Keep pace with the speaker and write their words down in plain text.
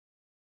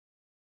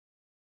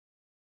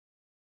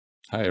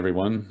Hi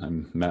everyone,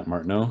 I'm Mat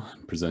Martineau,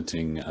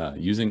 presenting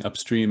using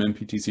Upstream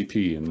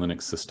MPTCP in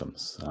Linux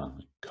systems.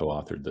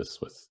 Co-authored this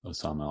with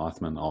Ossama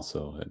Othman,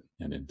 also at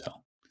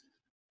Intel.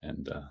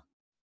 And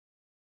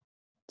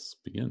let's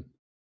begin.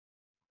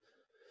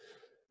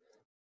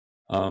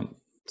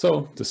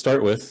 So to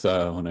start with,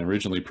 when I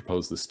originally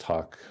proposed this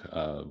talk,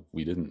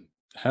 we didn't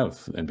have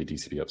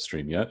MPTCP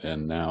Upstream yet,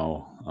 and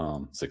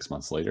now 6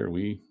 months later,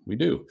 we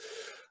do.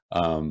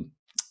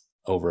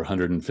 Over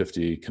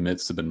 150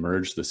 commits have been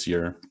merged this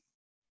year.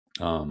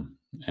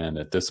 And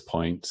at this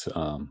point,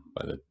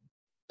 by the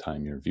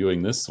time you're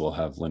viewing this, we'll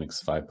have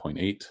Linux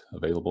 5.8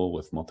 available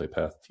with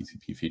Multipath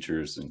TCP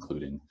features,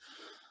 including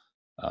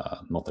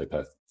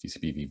Multipath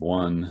TCP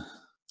v1,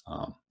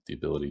 the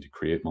ability to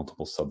create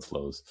multiple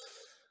subflows,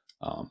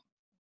 the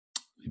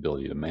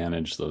ability to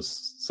manage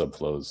those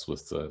subflows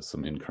with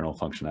some in-kernel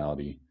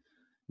functionality,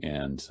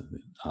 and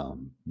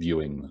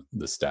viewing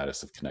the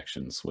status of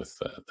connections with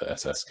the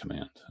SS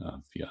command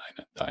via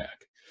inetdiag.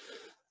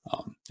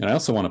 And I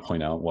also want to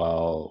point out,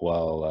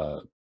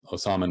 while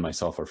Ossama and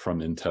myself are from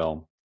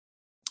Intel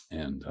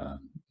and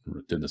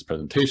did this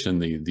presentation,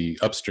 the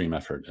upstream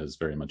effort has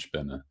very much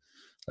been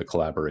a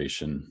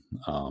collaboration.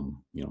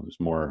 There's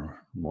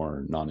more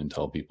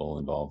non-Intel people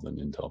involved than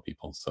Intel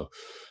people. So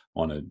I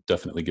want to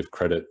definitely give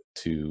credit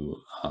to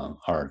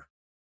our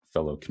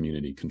fellow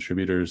community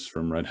contributors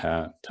from Red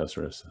Hat,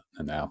 Tesserus,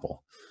 and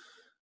Apple.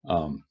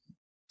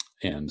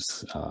 And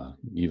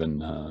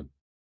even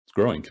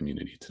growing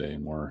community today,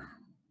 more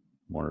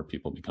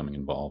people becoming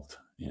involved.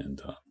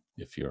 And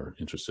if you're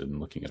interested in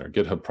looking at our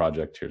GitHub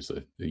project, here's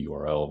the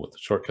URL with a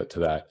shortcut to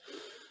that.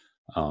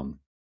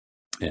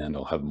 And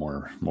I'll have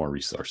more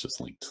resources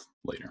linked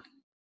later.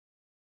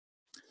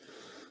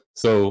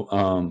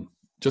 So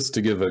just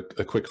to give a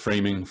quick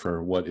framing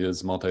for what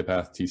is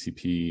Multipath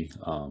TCP,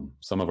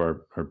 some of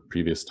our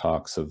previous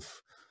talks have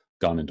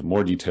gone into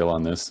more detail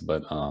on this,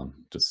 but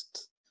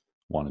just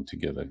wanted to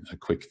give a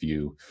quick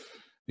view.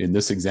 In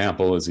this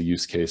example is a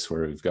use case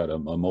where we've got a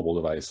mobile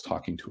device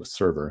talking to a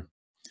server,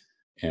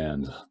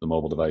 and the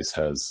mobile device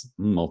has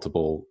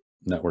multiple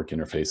network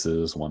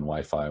interfaces, one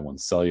Wi-Fi, one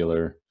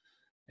cellular,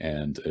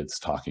 and it's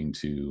talking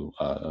to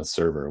a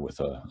server with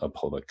a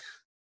public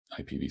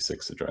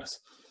IPv6 address.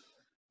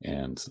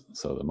 And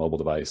so the mobile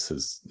device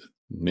has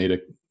made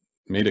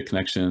a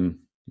connection,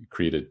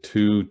 created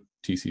two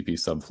TCP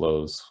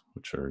subflows,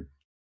 which are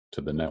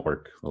to the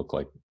network, look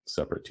like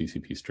separate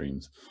TCP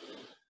streams.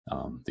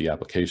 The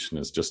application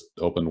has just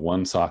opened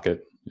one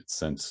socket. It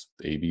sent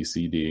A, B,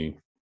 C, D,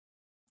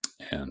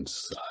 and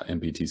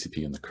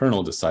MPTCP in the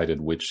kernel decided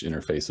which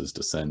interfaces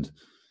to send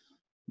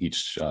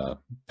each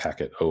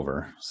packet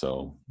over.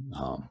 So,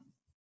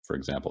 for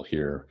example,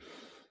 here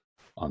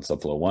on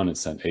subflow 1, it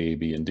sent A,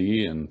 B, and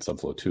D, and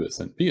subflow 2, it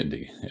sent B and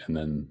D. And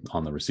then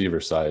on the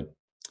receiver side,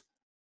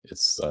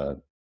 it's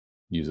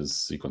uses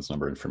sequence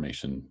number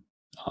information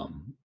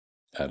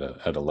at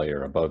a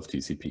layer above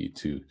TCP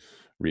to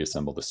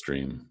reassemble the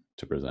stream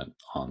to present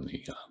on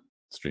the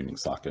streaming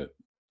socket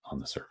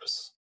on the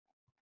service.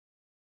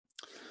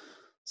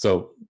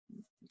 So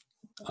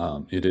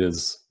it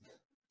is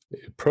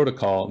a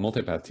protocol.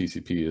 Multipath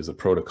TCP is a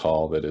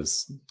protocol that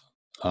is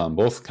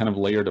both kind of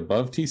layered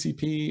above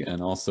TCP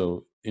and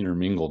also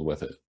intermingled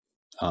with it.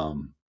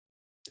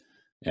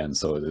 And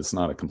so it's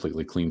not a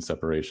completely clean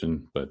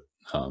separation, but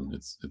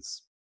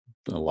it's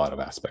a lot of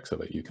aspects of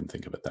it. You can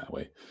think of it that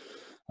way.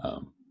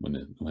 When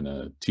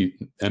a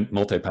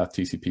multipath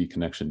TCP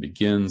connection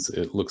begins,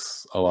 it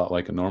looks a lot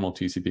like a normal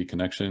TCP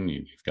connection.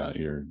 You've got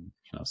your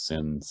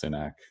SYN,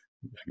 SYNAC,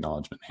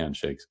 acknowledgement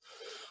handshakes,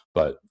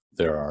 but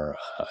there's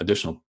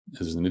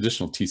an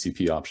additional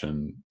TCP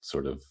option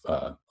sort of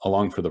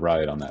along for the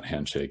ride on that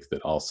handshake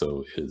that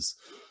also is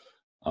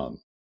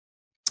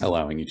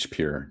allowing each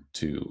peer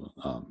to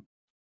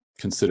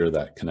consider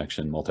that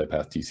connection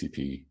multipath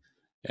TCP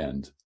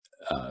and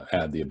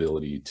add the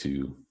ability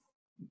to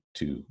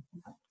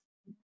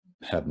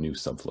have new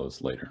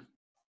subflows later.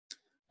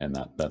 And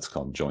that's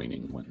called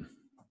joining, when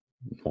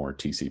more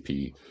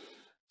TCP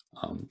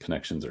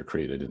connections are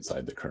created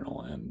inside the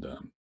kernel and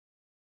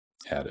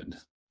added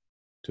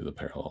to the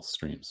parallel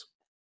streams.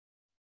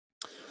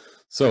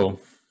 So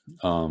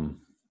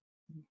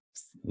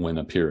when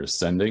a peer is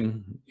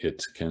sending,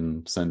 it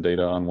can send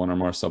data on one or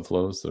more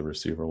subflows. The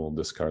receiver will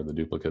discard the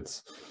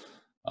duplicates.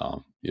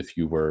 If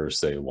you were,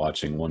 say,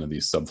 watching one of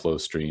these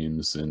subflow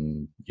streams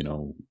in,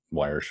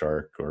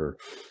 Wireshark or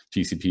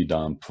TCP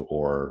dump,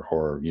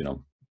 or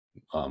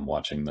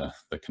watching the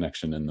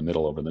connection in the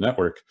middle over the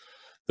network,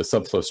 the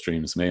subflow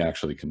streams may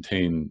actually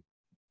contain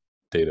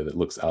data that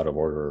looks out of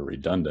order or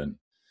redundant,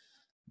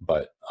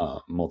 but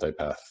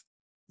Multipath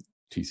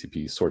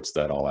TCP sorts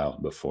that all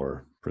out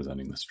before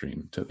presenting the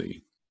stream to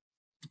the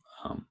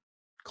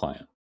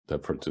client,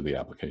 to the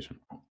application.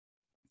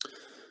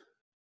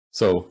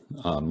 So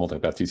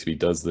Multipath TCP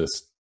does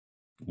this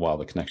while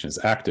the connection is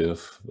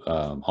active,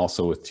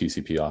 also with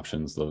TCP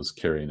options. Those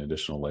carry an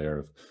additional layer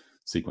of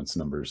sequence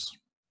numbers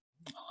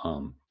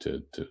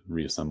to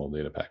reassemble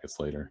data packets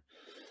later,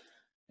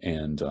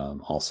 and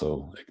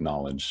also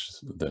acknowledge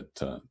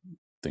that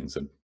things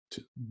have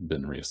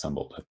been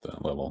reassembled at the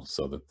level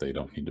so that they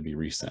don't need to be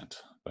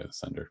resent by the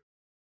sender.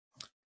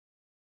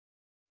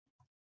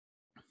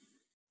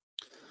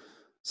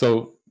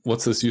 So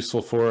what's this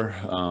useful for?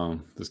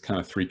 There's kind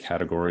of three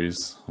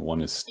categories.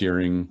 One is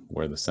steering,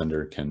 where the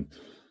sender can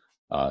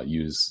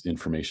use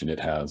information it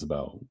has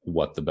about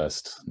what the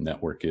best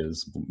network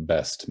is.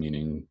 Best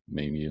meaning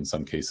maybe in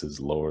some cases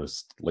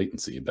lowest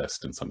latency,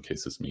 best in some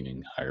cases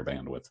meaning higher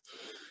bandwidth.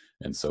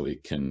 And so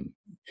it can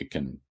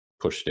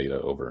push data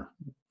over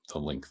the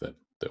link that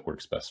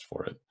works best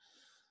for it.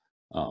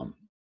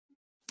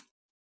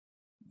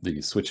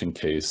 The switching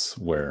case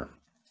where,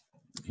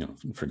 you know,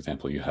 for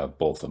example, you have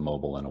both a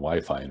mobile and a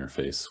Wi-Fi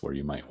interface where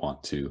you might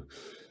want to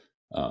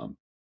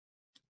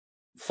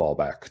fall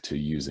back to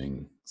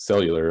using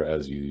cellular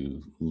as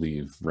you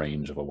leave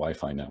range of a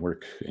Wi-Fi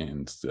network,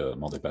 and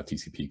Multipath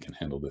TCP can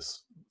handle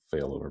this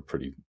failover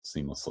pretty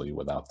seamlessly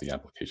without the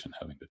application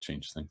having to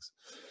change things.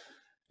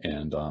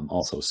 And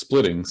also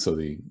splitting, so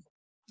the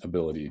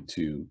ability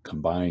to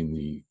combine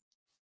the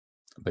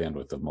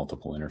bandwidth of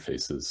multiple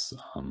interfaces,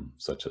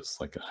 such as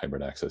like a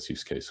hybrid access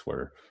use case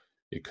where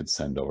it could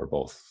send over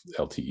both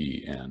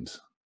LTE and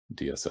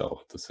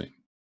DSL at the same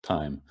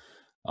time.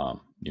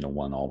 You know,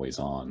 one always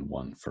on,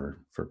 one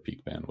for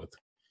peak bandwidth.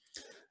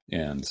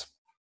 And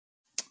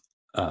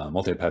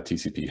Multipath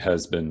TCP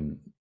has been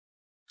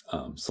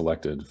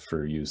selected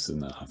for use in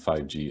the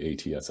 5G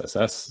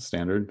ATSSS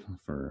standard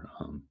for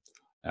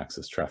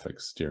access traffic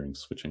steering,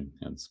 switching,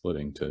 and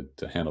splitting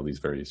to handle these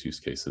various use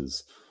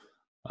cases.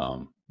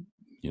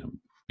 You know,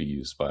 be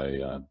used by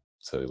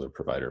cellular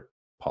provider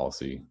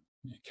policy,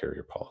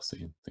 carrier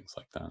policy, and things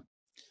like that.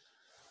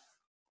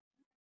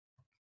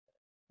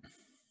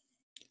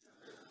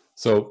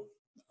 So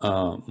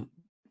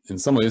in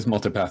some ways,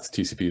 Multipath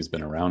TCP has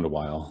been around a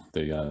while.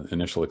 The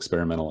initial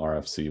experimental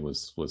RFC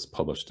was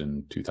published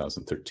in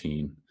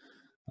 2013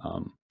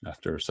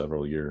 after a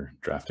several year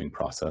drafting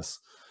process.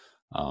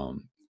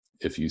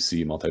 If you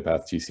see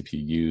Multipath TCP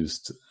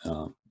used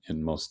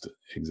in most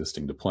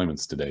existing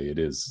deployments today, it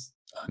is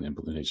an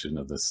implementation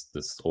of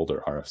this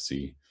older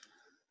RFC.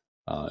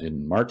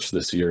 In March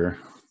this year,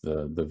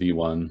 the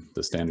V1,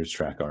 the standards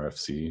track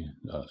RFC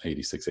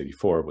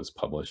 8684 was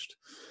published,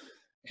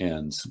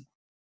 and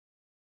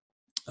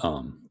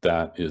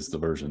that is the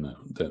version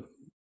that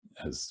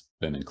has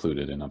been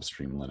included in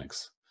Upstream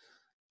Linux.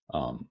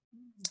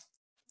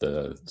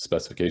 The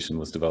specification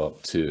was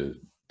developed to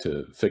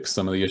fix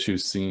some of the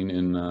issues seen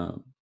in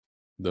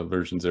the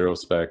version 0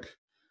 spec,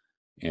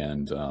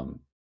 and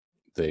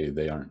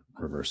they aren't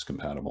reverse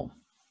compatible.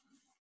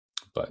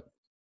 But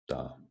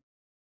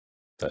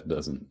that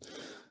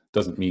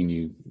doesn't mean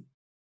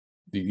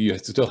you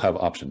still have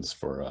options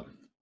for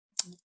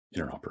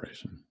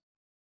interoperation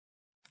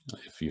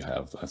if you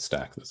have a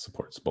stack that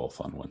supports both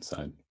on one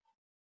side.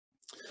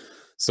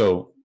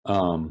 So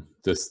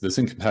this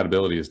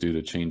incompatibility is due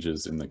to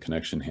changes in the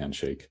connection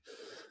handshake.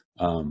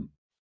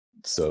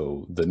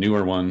 So the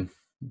newer one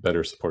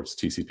better supports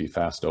TCP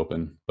fast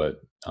open,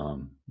 but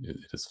it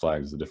is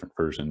flagged as a different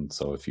version.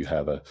 So if you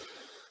have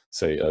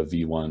say a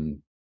V1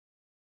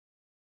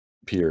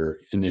 peer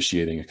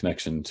initiating a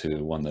connection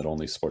to one that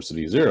only supports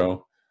the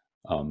V0,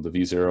 the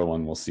V0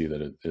 one will see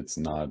that it's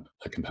not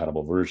a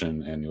compatible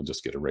version, and you'll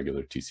just get a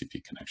regular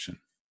TCP connection.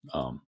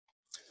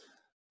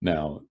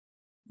 Now,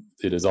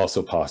 it is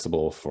also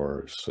possible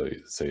for,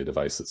 say, a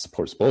device that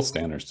supports both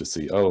standards to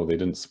see, oh, they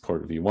didn't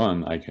support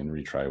V1, I can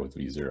retry with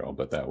V0,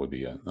 but that would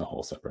be a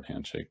whole separate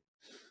handshake.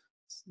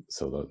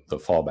 So the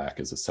fallback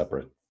is a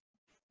separate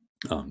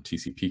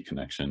TCP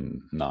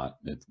connection,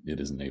 it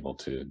isn't able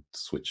to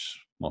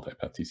switch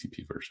Multipath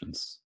TCP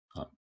versions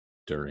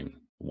during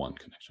one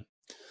connection.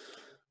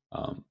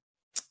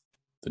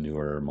 The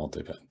newer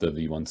Multipath, the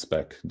V1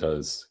 spec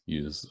does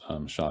use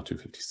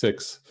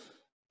SHA-256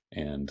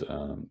 and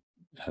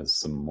has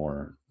some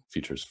more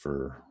features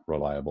for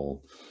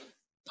reliable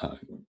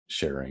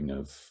sharing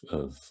of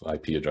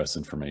IP address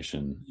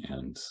information,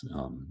 and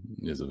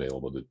is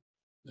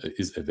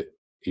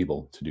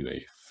able to do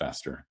a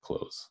faster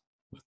close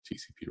with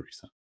TCP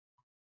reset.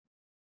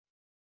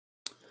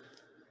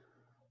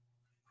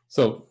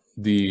 So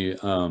the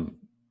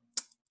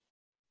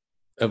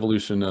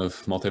evolution of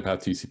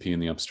Multipath TCP in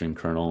the upstream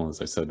kernel,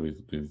 as I said,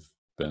 we've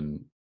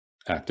been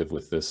active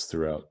with this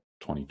throughout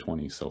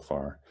 2020 so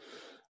far.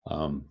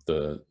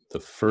 The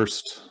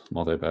first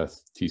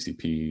Multipath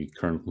TCP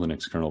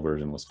Linux kernel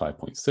version was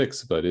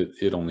 5.6, but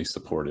it only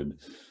supported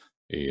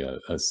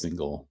a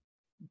single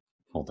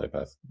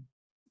multipath,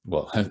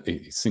 well,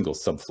 a single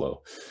subflow.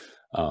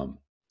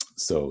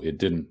 So it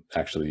didn't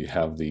actually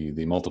have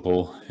the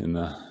multiple in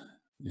the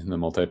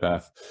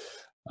multipath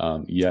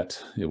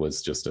yet. It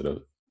was just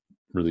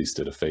released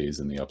at a phase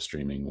in the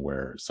upstreaming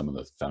where some of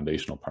the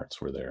foundational parts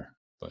were there,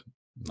 but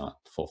not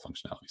full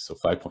functionality. So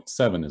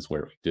 5.7 is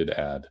where we did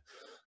add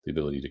the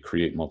ability to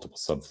create multiple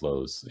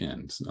subflows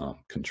and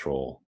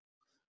control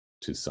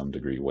to some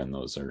degree when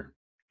those are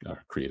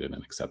created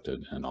and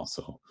accepted, and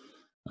also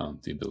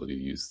the ability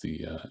to use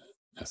the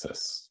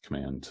SS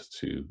command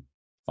to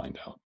find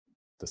out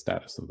the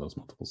status of those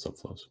multiple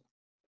subflows.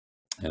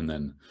 And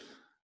then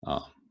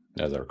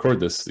as I record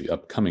this, the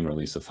upcoming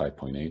release of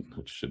 5.8,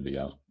 which should be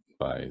out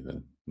by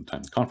the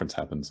time the conference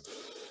happens,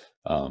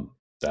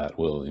 that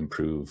will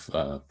improve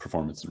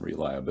performance and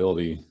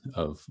reliability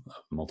of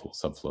multiple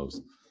subflows,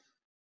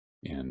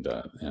 and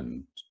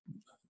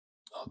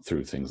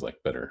through things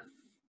like better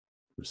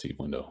receive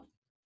window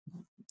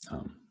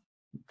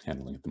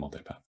handling at the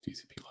multipath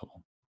TCP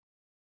level.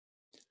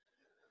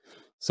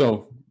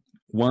 So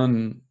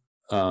one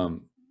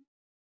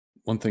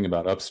thing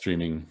about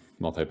upstreaming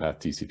multipath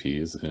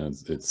TCP is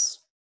it's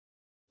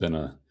been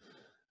a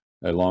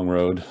long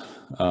road,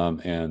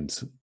 and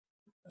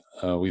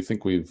we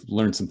think we've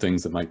learned some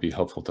things that might be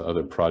helpful to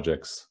other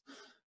projects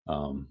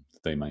that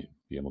they might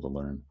be able to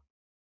learn.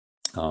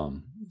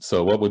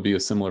 So what would be a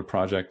similar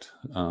project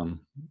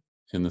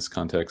in this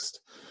context?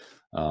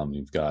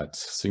 You've got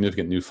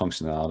significant new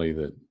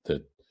functionality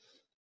that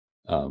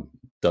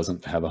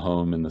doesn't have a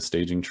home in the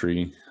staging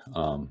tree.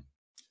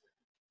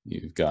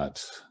 You've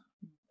got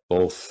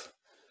both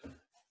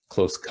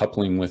close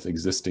coupling with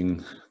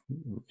existing,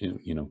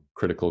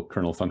 critical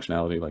kernel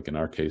functionality, like in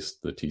our case,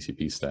 the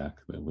TCP stack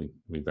that we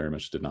very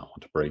much did not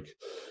want to break,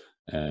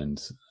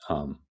 and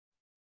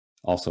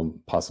also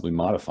possibly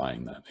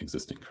modifying that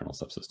existing kernel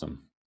subsystem.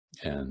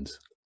 And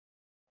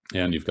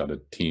you've got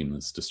a team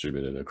that's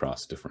distributed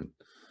across different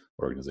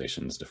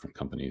organizations, different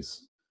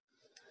companies.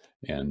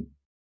 And,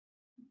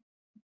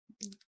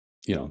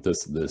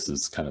 this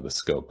is kind of the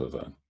scope of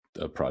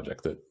a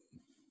project that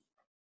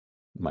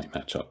might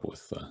match up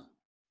with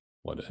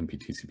what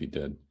MPTCP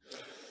did.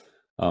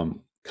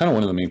 Kind of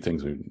one of the main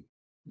things we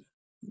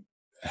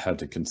had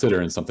to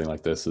consider in something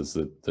like this is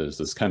that there's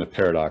this kind of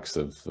paradox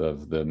of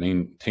the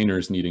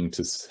maintainers needing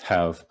to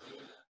have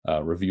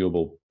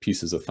reviewable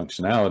pieces of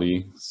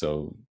functionality.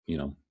 So,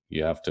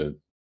 you have to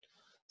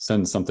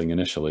send something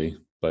initially,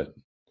 but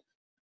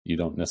you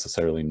don't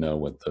necessarily know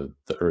what the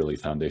early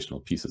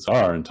foundational pieces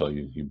are until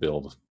you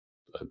build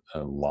a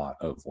lot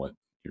of what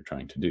you're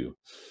trying to do.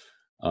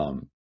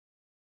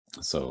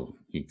 So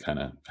you kind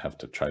of have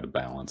to try to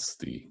balance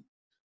the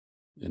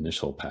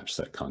initial patch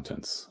set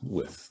contents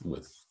with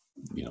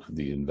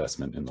the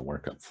investment in the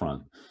work up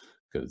front,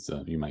 because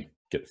you might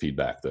get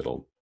feedback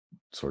that'll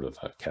sort of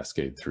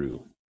cascade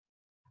through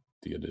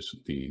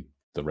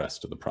the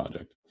rest of the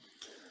project.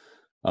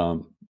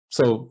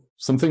 So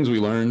some things we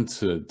learned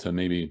to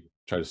maybe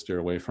try to steer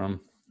away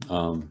from.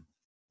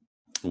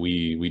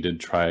 We did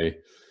try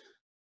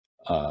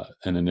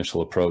an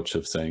initial approach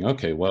of saying,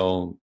 okay,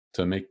 well,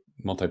 to make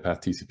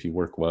multipath TCP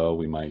work well,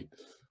 we might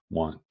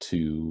want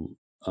to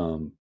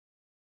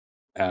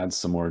add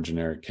some more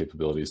generic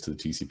capabilities to the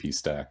TCP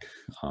stack.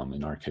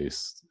 In our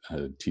case,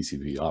 a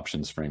TCP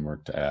options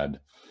framework to add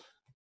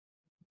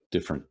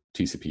different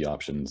TCP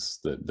options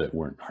that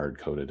weren't hard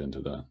coded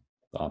into the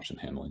option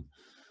handling.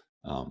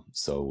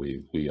 So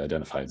we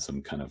identified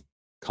some kind of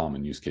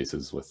common use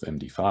cases with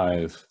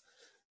MD5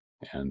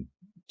 and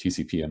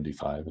TCP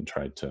MD5 and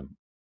tried to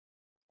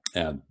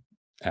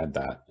add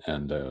that,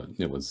 and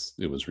it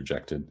was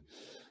rejected.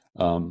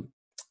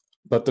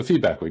 But the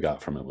feedback we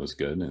got from it was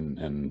good,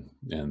 and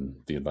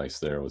the advice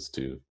there was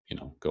to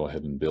go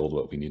ahead and build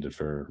what we needed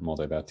for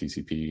multipath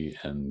TCP,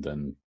 and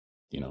then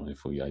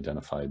if we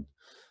identified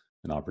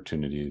an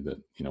opportunity that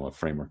a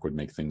framework would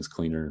make things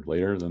cleaner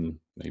later, then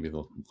maybe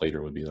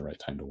later would be the right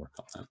time to work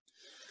on that.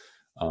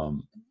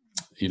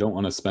 You don't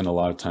want to spend a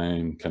lot of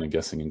time kind of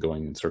guessing and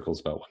going in circles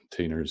about what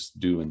maintainers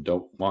do and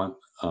don't want.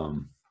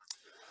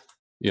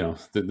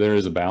 There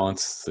is a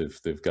balance.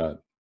 They've got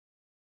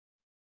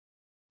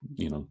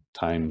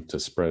time to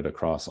spread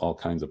across all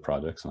kinds of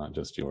projects, not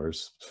just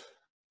yours.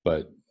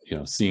 But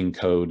seeing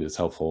code is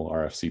helpful.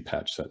 RFC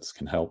patch sets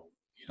can help,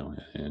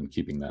 and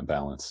keeping that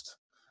balanced.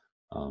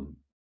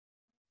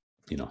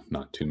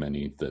 Not too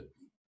many that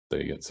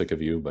they get sick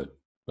of you, but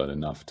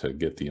enough to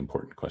get the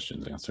important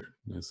questions answered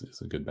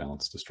is a good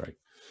balance to strike.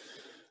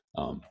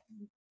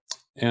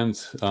 And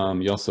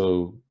you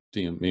also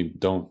maybe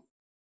don't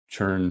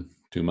churn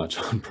too much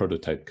on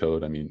prototype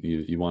code. I mean,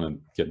 you want to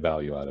get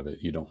value out of it.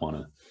 You don't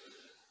want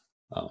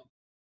to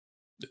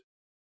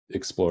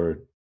explore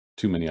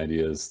too many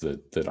ideas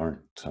that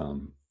aren't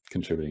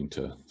contributing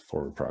to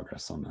forward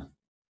progress on the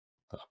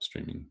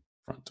upstreaming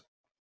front.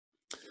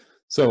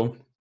 So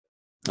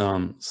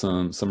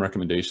some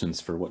recommendations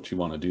for what you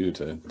want to do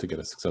to get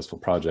a successful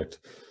project.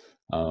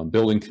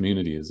 Building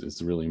community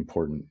is really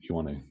important. You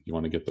want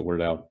to get the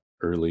word out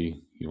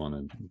early. You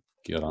want to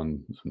get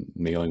on a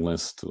mailing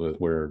list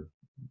where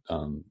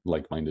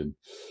like-minded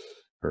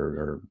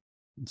or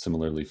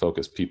similarly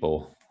focused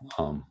people,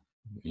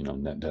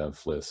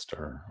 Netdev list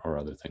or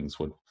other things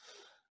would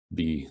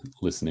be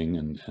listening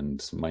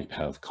and might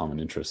have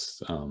common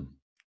interests.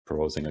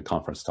 Proposing a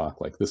conference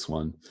talk like this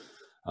one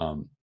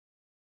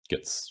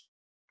gets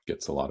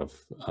a lot of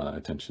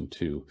attention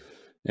too,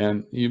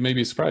 and you may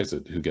be surprised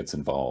at who gets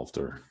involved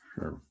or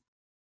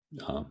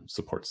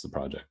supports the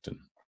project, and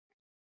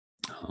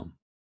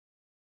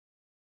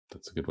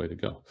that's a good way to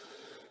go.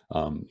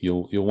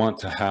 You'll want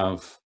to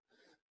have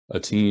a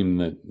team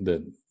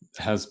that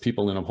has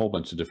people in a whole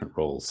bunch of different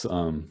roles.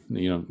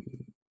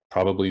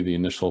 probably the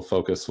initial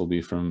focus will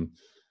be from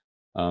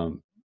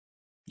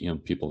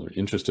people who are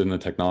interested in the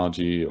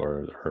technology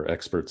or are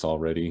experts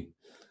already.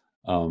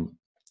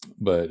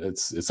 But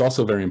it's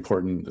also very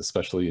important,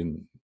 especially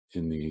in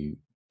the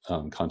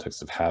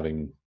context of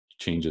having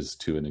changes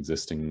to an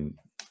existing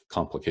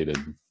complicated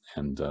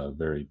and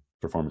very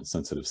performance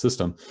sensitive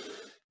system.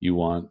 You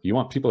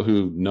want people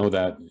who know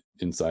that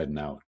inside and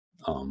out,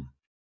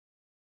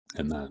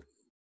 and that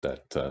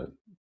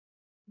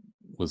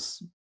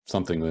was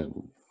something that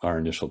our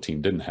initial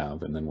team didn't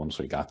have. And then once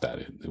we got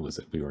that,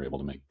 we were able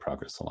to make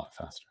progress a lot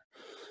faster.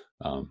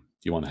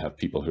 You want to have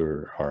people who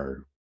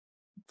are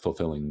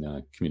fulfilling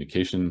a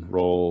communication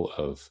role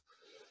of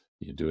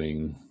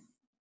doing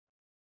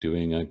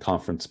a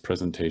conference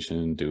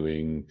presentation,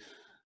 doing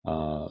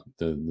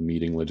the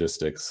meeting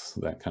logistics,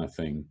 that kind of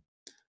thing,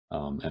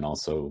 and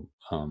also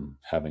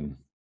having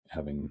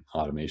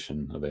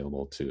automation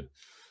available to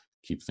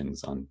keep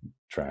things on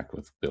track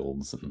with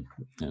builds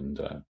and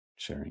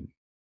sharing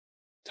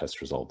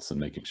test results and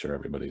making sure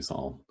everybody's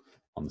all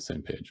on the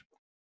same page.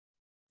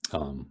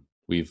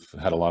 We've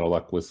had a lot of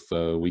luck with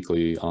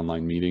weekly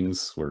online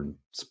meetings. We're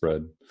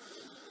spread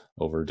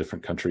over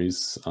different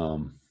countries, but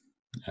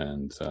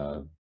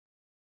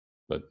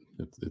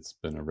it's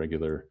been a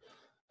regular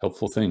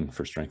helpful thing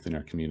for strengthening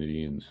our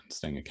community and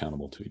staying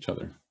accountable to each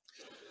other.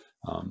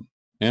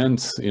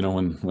 And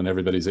when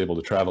everybody's able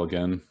to travel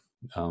again,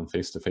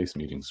 face-to-face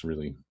meetings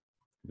really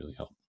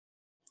help.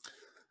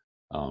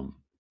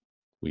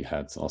 We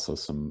had also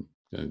some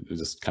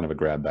just kind of a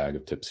grab bag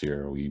of tips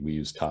here. We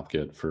use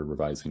TopGit for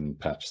revising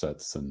patch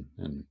sets and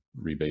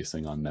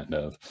rebasing on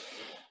Netdev.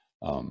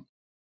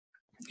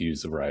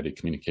 Use a variety of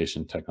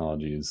communication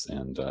technologies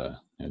and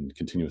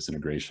continuous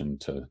integration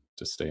to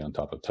stay on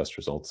top of test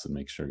results and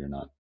make sure you're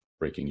not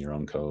breaking your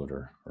own code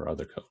or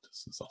other code.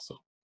 This is also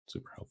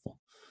super helpful.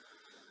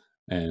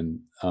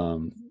 And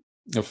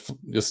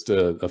just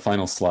a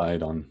final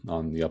slide on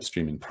the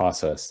upstreaming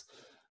process.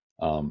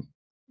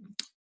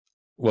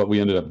 What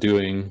we ended up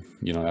doing,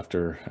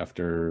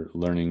 after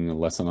learning a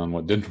lesson on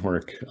what didn't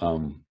work,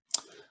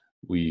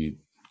 we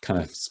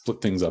kind of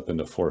split things up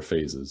into 4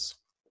 phases.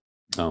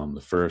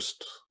 The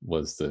first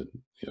was that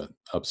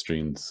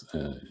upstreamed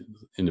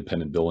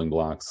independent building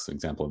blocks.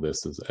 Example of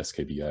this is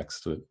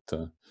SKBX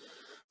that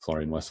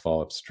Florian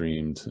Westphal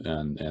upstreamed,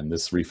 and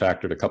this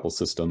refactored a couple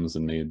systems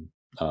and made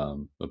a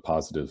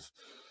positive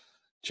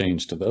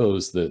change to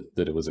those that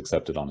it was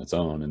accepted on its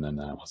own, and then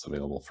that was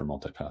available for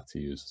Multipath to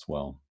use as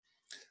well.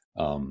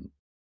 And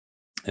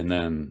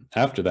then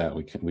after that,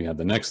 we had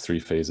the next 3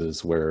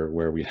 phases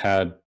where we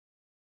had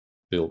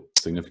built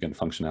significant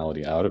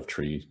functionality out of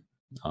tree,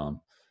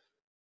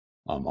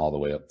 all the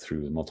way up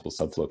through multiple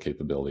subflow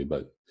capability.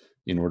 But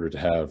in order to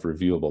have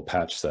reviewable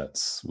patch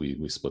sets,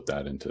 we split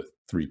that into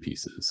 3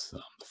 pieces.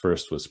 The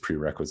first was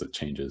prerequisite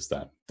changes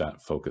that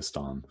focused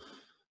on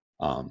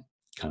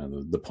kind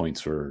of the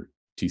points where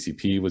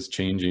TCP was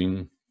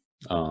changing,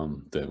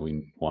 that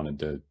we wanted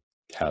to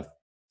have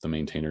the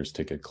maintainers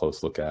take a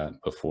close look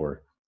at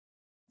before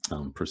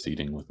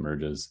proceeding with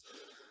merges,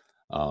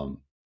 and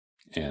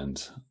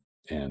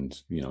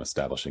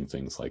establishing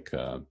things like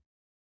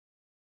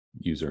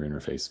user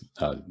space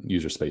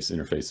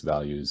interface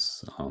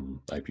values,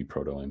 IP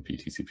proto,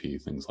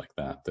 MPTCP, things like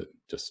that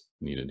just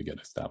needed to get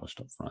established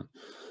up front.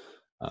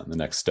 The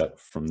next step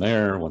from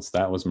there, once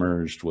that was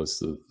merged, was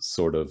the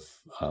sort of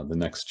the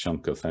next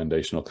chunk of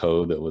foundational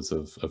code that was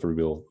of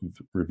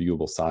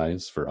reviewable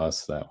size for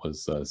us. That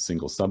was a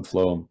single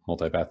subflow,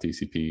 Multipath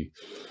TCP.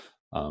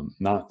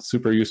 Not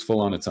super useful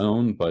on its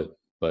own, but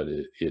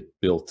it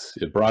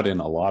brought in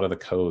a lot of the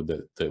code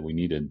that we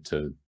needed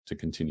to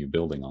continue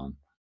building on.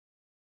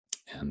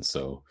 And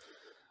so,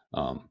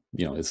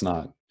 it's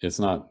not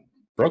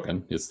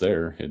broken. It's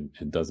there.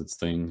 It does its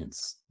thing.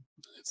 It's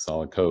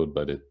solid code,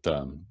 but it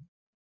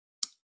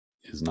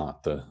is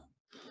not the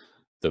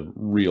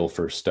real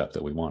first step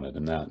that we wanted,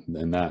 and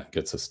that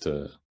gets us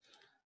to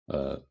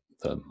the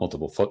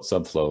multiple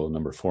subflow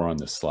number 4 on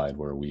this slide,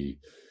 where we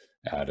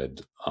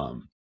added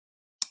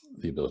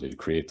the ability to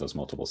create those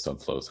multiple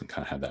subflows and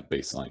kind of have that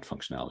baseline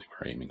functionality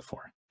we're aiming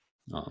for.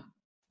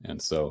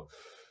 And so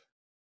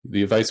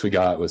the advice we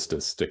got was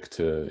to stick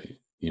to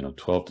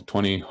 12 to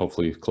 20,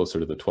 hopefully closer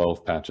to the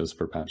 12 patches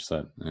per patch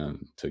set,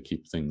 and to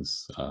keep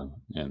things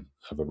and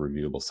of a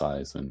reviewable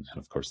size, and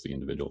of course the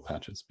individual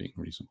patches being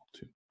reasonable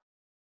too.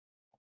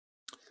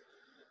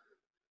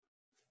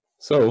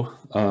 So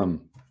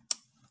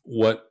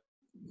what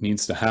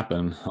needs to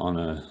happen on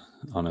a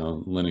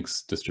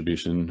Linux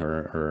distribution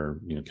or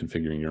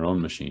configuring your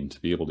own machine to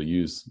be able to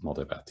use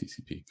Multipath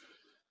TCP?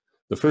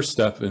 The first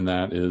step in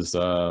that is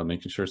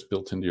making sure it's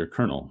built into your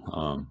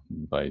kernel.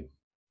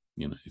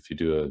 If you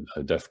do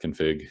a def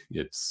config,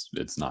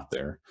 it's not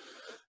there.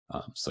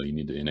 So you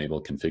need to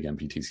enable config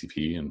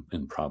mptcp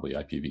and probably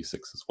IPv6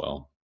 as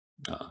well,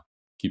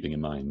 keeping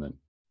in mind that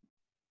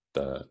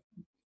the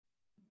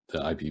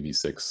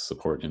IPv6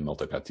 support in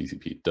Multipath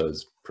TCP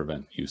does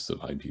prevent use of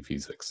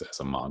IPv6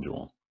 as a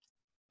module.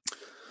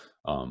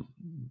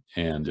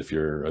 And if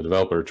you're a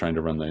developer trying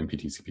to run the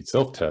MPTCP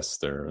self-tests,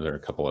 there are a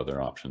couple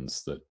other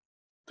options that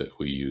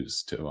we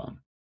use to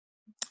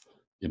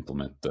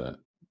implement the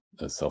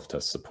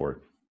self-test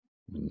support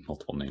in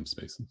multiple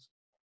namespaces.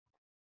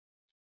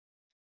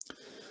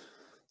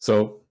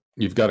 So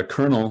you've got a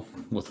kernel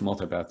with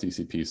Multipath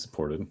TCP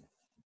supported.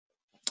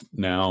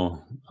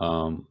 Now,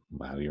 how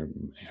do your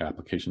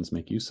applications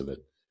make use of it?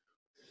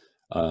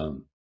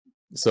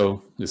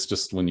 So it's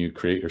just when you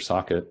create your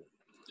socket,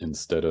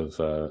 instead of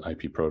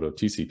IP proto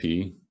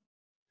TCP,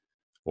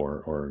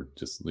 or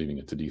just leaving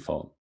it to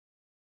default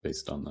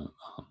based on the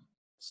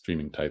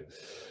streaming type,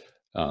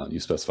 you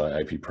specify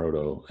IP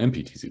proto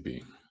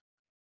MPTCP.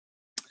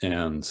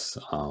 And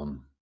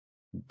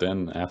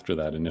then after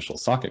that initial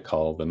socket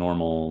call, the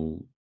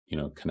normal,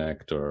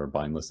 connect or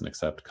bind, listen,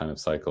 accept kind of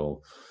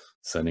cycle,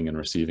 sending and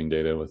receiving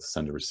data with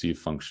send to receive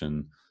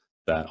function,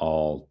 that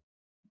all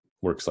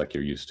works like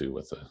you're used to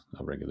with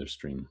a regular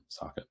stream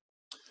socket.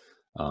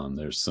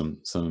 There's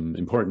some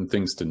important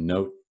things to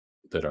note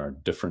that are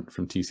different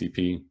from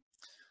TCP.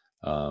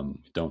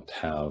 We don't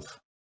have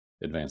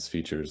advanced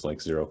features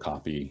like zero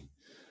copy,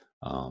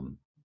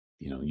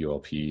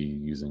 ULP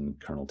using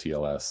kernel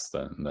TLS,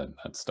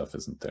 that stuff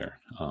isn't there.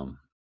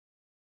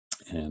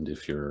 And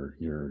if you're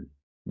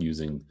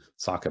using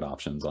socket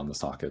options on the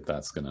socket,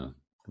 that's going to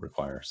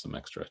require some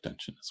extra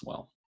attention as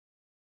well.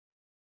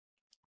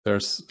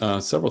 There's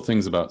several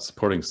things about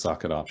supporting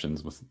socket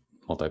options with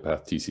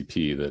Multipath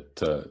TCP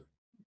that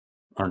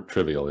aren't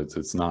trivial.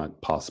 It's not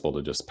possible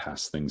to just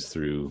pass things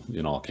through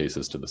in all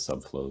cases to the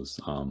subflows.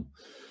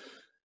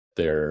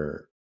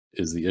 There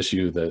is the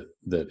issue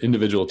that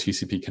individual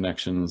TCP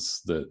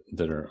connections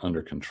that are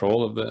under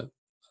control of the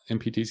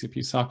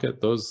MPTCP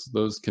socket,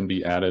 those can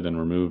be added and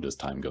removed as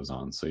time goes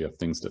on. So you have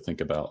things to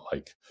think about,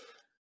 like,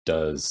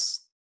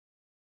 does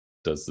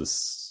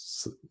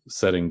this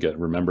setting get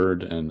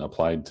remembered and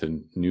applied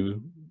to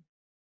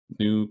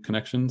new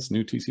connections,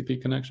 new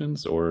TCP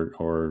connections,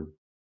 or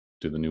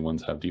do the new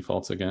ones have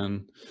defaults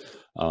again?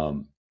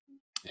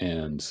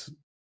 And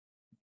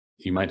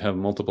you might have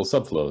multiple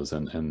subflows,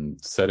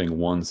 and setting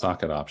one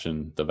socket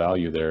option, the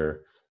value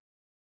there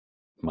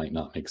might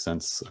not make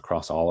sense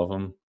across all of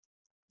them.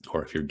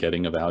 Or if you're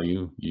getting a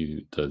value,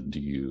 do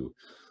you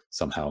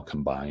somehow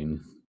combine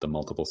the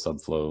multiple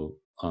subflow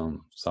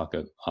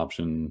socket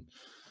option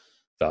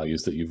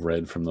values that you've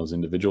read from those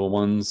individual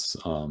ones,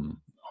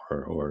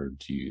 or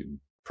do you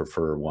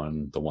prefer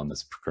the one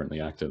that's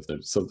currently active?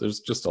 So there's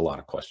just a lot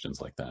of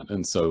questions like that,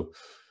 and so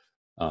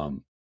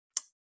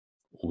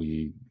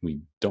we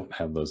don't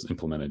have those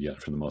implemented yet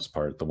for the most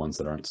part. The ones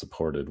that aren't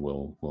supported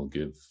will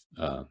give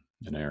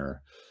an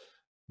error,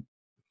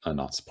 a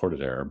not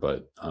supported error,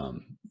 but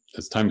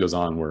as time goes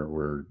on,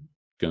 we're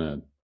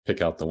gonna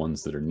pick out the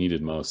ones that are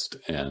needed most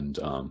and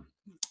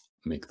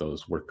make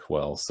those work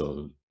well,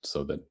 so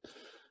that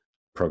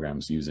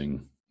programs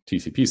using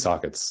TCP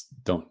sockets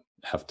don't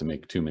have to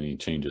make too many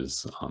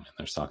changes in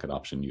their socket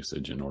option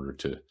usage in order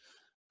to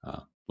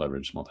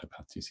leverage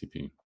Multipath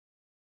TCP.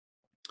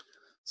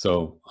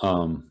 So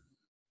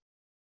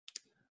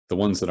the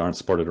ones that aren't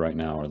supported right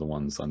now are the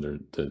ones under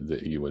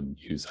that you would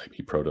use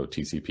IP proto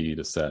TCP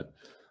to set.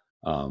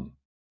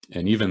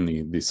 And even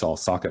the sol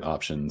socket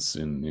options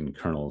in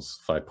kernels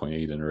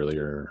 5.8 and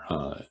earlier,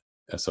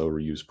 SO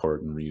reuse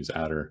port and reuse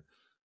adder,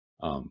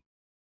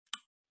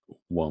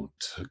 won't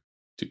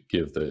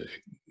give the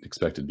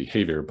expected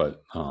behavior,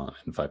 but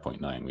in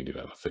 5.9 we do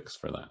have a fix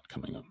for that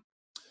coming up.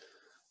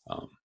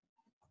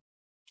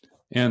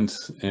 And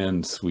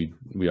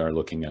we are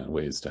looking at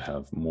ways to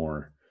have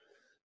more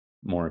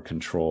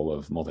control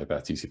of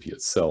Multipath TCP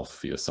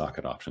itself via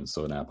socket options.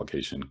 So an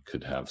application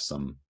could have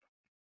some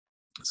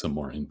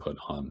more input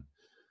on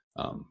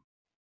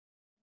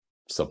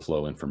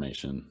subflow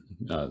information,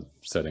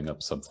 setting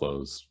up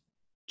subflows,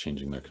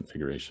 changing their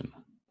configuration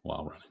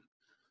while running.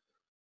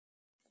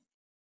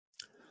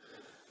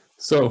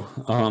 So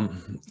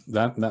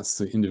that's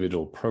the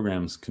individual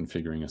programs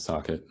configuring a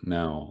socket.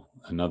 Now,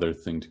 another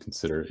thing to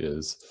consider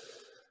is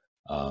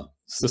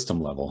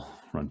system level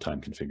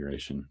runtime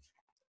configuration.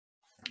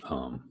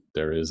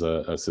 There is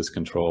a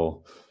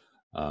syscontrol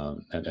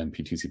at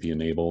MPTCP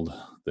enabled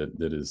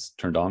that is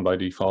turned on by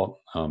default,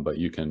 but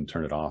you can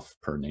turn it off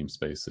per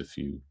namespace if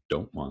you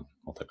don't want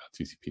Multipath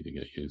TCP to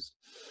get used.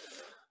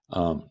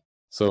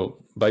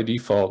 So by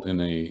default,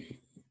 in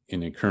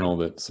a kernel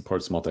that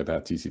supports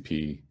Multipath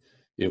TCP,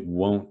 it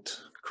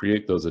won't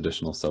create those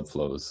additional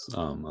subflows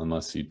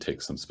unless you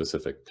take some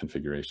specific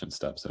configuration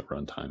steps at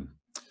runtime.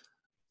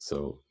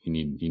 So you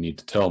need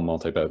to tell the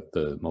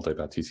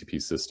Multipath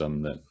TCP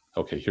system that,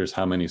 okay, here's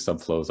how many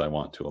subflows I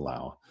want to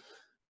allow.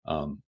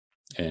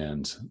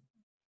 And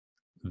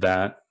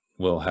that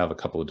will have a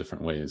couple of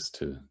different ways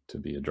to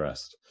be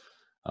addressed.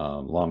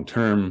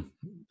 Long-term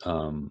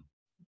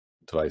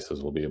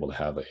devices will be able to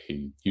have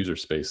a user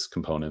space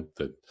component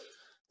that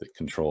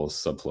controls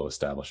subflow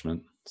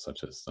establishment,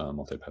 such as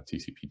Multipath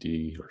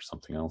TCPD or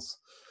something else.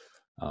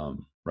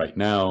 Right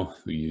now,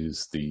 we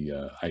use the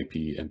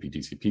IP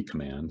MPTCP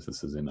command.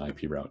 This is in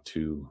IP Route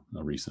 2,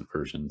 recent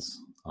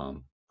versions,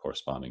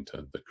 corresponding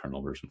to the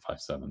kernel version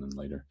 5.7 and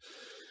later.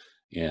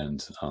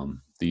 And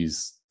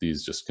these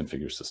just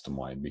configure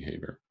system-wide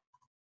behavior.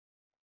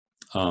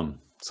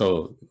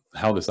 So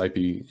how this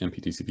IP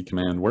MPTCP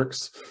command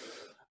works,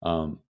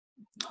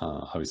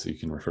 obviously you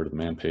can refer to the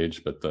man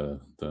page, but the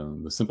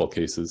simple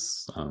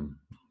cases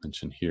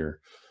mentioned here.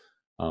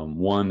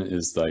 One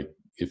is like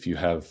if you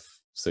have,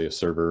 say, a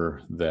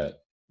server that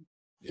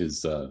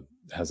is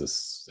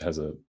has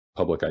a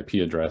public IP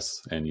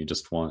address and you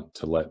just want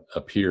to let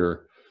a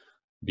peer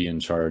be in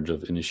charge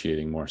of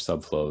initiating more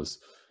subflows,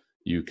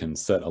 you can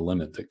set a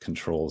limit that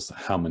controls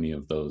how many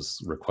of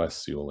those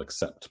requests you will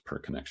accept per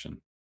connection.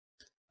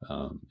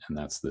 And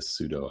that's this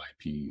sudo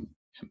IP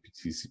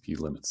MPTCP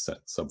limit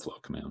set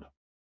subflow command.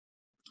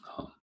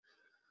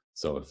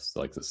 So if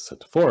like this is set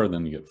to 4,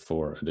 then you get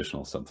 4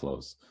 additional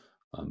subflows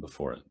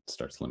before it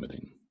starts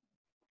limiting.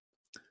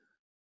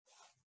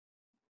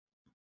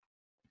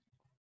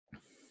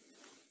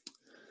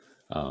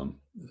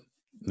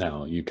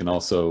 Now you can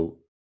also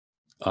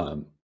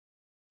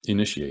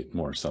initiate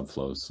more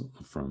subflows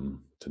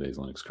from today's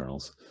Linux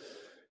kernels.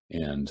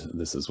 And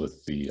this is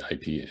with the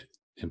IP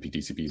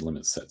MPTCP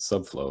limit set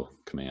subflow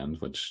command,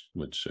 which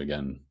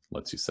again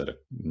lets you set a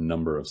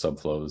number of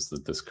subflows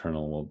that this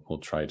kernel will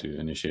try to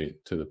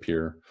initiate to the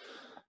peer.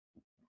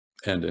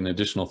 And an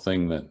additional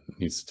thing that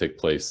needs to take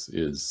place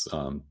is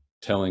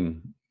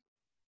telling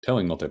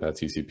Multipath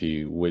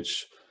TCP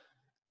which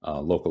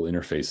local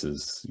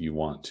interfaces you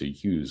want to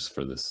use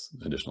for this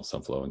additional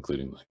subflow,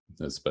 including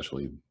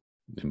especially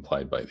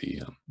implied by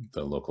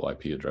the local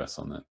IP address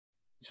on that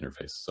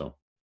interface. So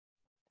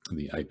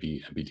the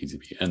IP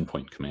MPTCP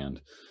endpoint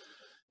command,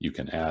 you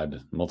can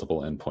add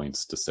multiple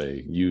endpoints to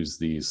say, use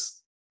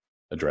these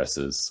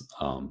addresses,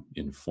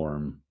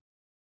 optionally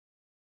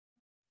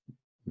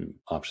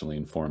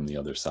inform the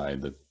other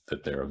side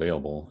that they're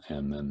available.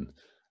 And then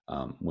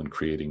when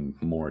creating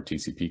more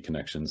TCP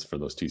connections for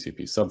those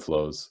TCP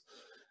subflows,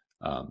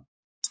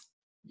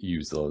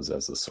 use those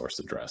as a source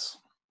address.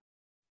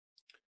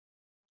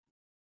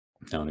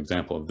 Now, an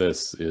example of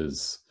this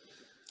is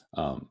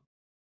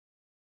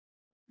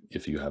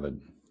if you have a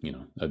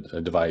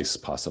device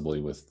possibly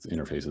with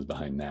interfaces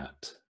behind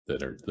NAT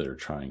that are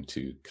trying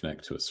to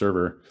connect to a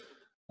server,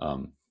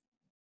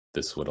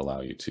 this would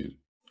allow you to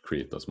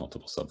create those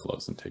multiple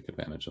subflows and take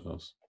advantage of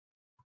those.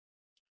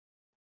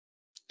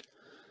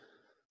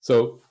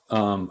 So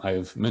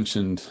I've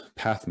mentioned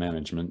path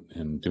management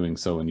and doing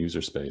so in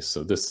user space.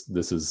 So this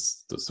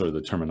is sort of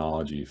the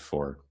terminology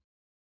for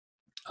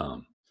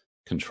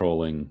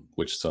controlling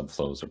which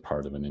subflows are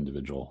part of an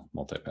individual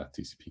multipath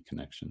TCP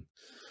connection.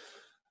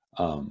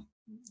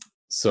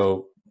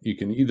 So you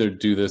can either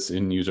do this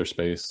in user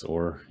space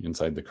or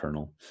inside the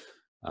kernel.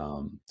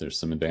 There's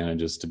some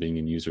advantages to being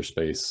in user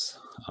space.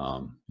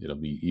 It'll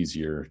be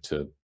easier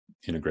to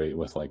integrate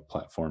with like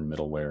platform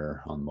middleware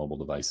on mobile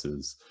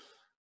devices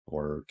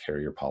or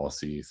carrier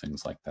policy,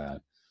 things like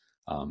that.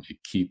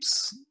 It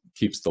keeps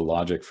the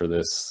logic for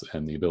this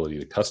and the ability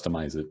to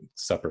customize it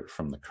separate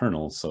from the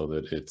kernel so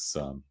that it's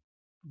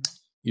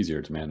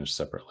easier to manage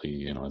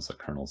separately, as the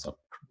kernel's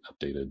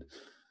updated.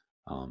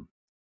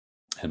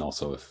 And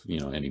also if,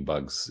 any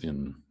bugs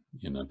in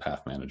a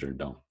path manager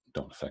don't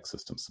affect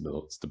system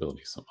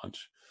stability so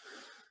much.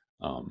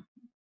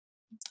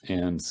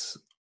 And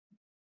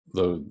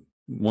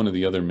one of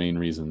the other main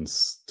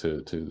reasons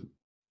to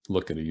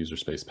look at a user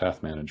space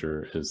path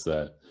manager is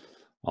that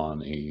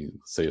on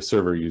say a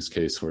server use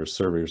case where a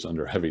server is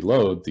under heavy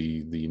load,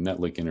 the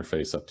netlink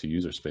interface up to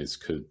user space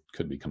could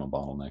become a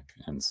bottleneck.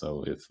 And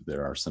so if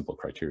there are simple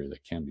criteria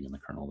that can be in the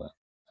kernel,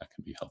 that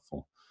can be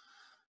helpful.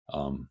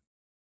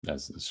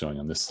 As is showing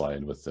on this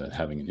slide with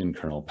having an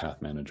in-kernel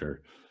path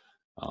manager,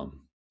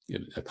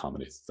 it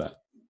accommodates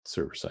that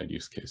server-side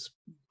use case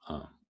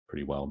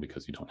pretty well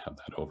because you don't have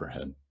that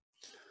overhead.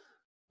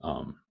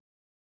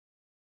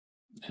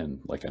 And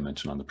like I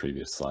mentioned on the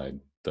previous slide,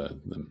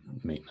 the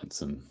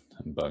maintenance and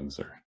bugs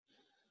are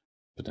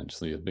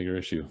potentially a bigger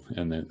issue,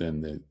 and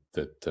then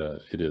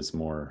that it is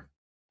more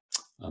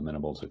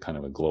amenable to kind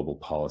of a global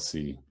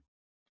policy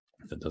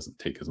that doesn't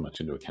take as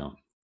much into account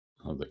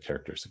of the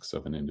characteristics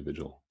of an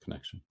individual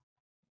connection.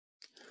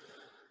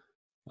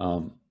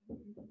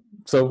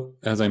 So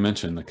as I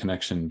mentioned, the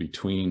connection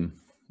between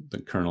the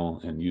kernel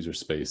and user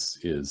space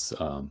is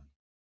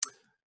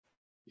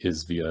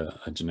via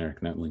a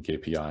generic netlink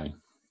API.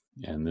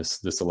 And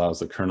this allows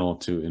the kernel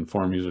to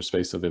inform user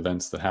space of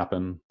events that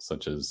happen,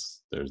 such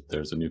as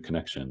there's a new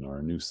connection or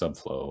a new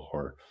subflow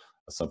or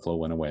a subflow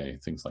went away,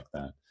 things like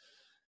that.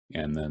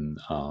 And then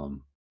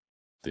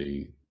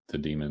the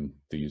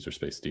user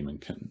space daemon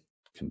can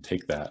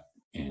take that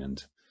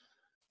and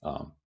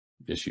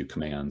issue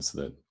commands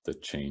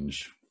that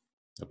change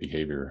the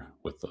behavior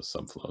with those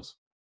subflows.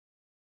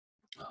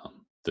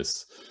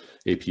 This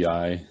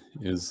API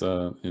is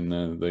in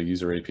the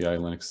user API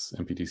Linux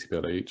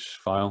mptcpd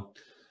file,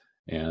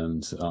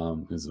 and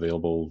is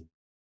available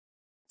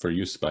for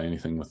use by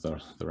anything with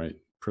the right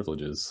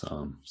privileges.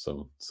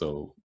 So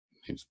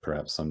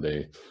perhaps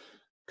someday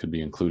could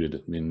be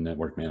included in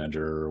Network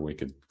Manager, or we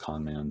could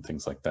conman,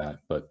 things like that.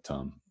 But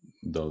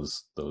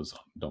those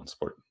don't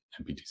support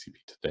MPTCP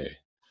today.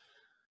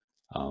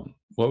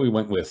 What we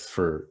went with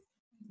for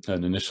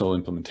an initial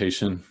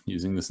implementation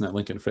using this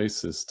netlink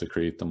interface is to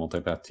create the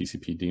Multipath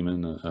TCP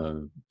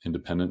daemon,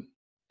 independent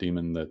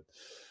daemon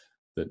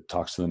that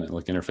talks to the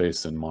netlink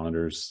interface and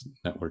monitors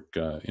network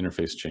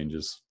interface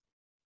changes.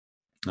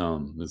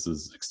 This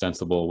is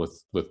extensible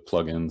with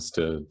plugins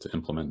to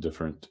implement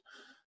different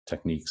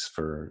techniques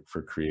for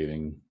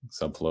creating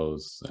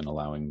subflows and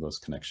allowing those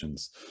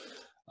connections.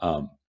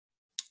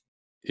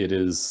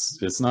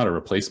 It's not a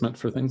replacement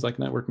for things like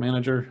Network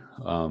Manager,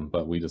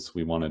 but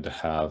we wanted to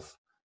have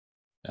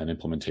an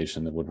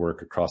implementation that would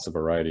work across a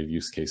variety of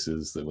use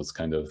cases that was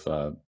kind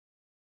of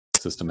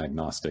system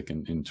agnostic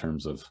in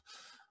terms of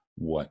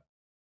what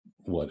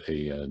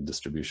a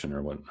distribution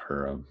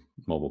or a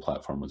mobile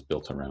platform was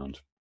built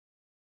around.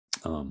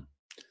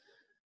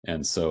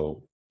 And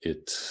so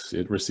it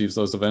receives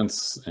those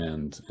events,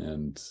 and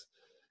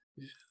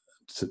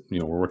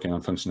we're working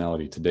on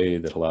functionality today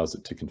that allows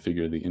it to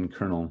configure the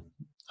in-kernel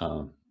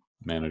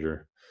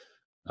manager,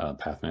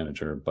 path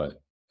manager,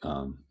 but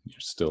you're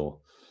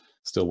still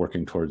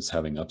working towards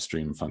having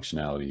upstream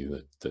functionality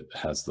that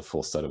has the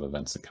full set of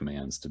events and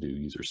commands to do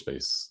user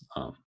space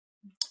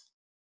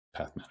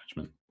path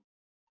management.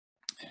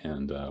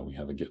 And we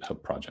have a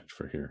GitHub project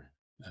for here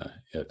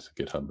at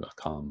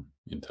github.com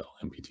Intel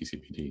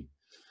MPTCPD.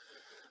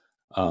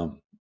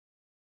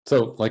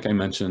 So like I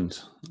mentioned,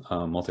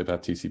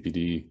 Multipath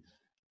TCPD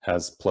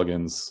has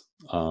plugins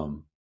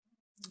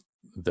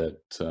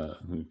that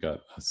we've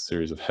got a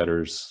series of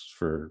headers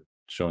for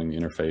showing the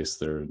interface.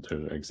 There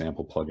are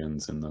example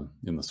plugins in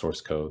the source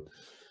code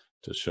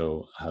to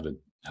show how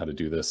to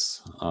do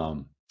this,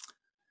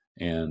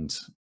 and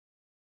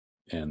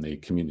they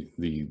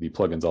the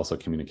plugins also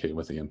communicate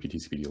with the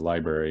MPTCPD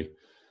library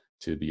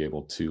to be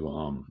able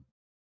to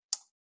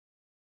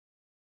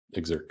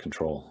exert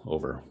control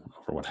over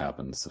what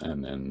happens,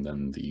 and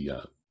then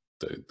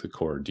the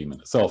core daemon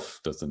itself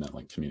does the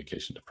netlink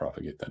communication to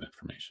propagate that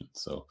information.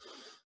 So,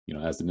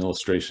 as an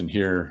illustration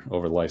here,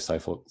 over the life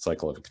cycle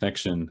of a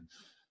connection,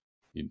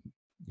 you'd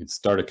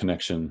start a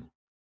connection.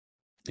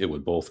 It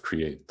would both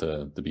create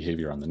the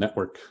behavior on the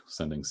network,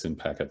 sending SYN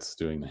packets,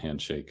 doing the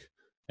handshake,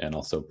 and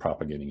also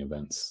propagating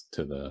events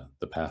to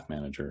the path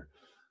manager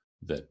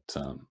that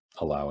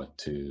allow it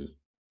to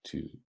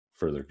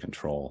further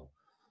control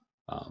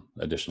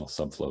additional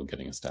subflow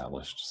getting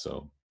established.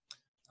 So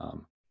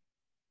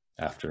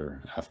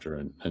after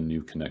a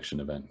new connection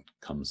event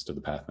comes to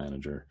the path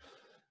manager,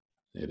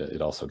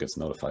 it also gets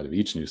notified of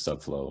each new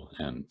subflow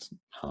and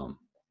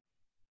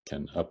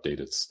can update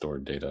its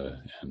stored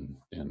data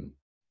and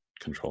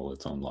control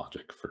its own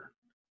logic for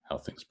how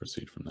things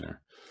proceed from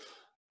there.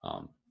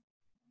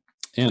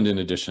 And in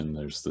addition,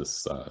 there's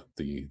this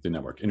the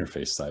network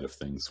interface side of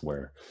things,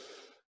 where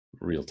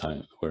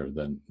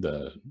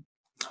the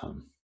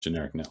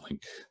generic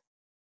netlink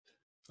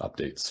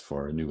updates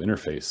for a new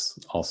interface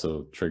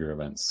also trigger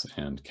events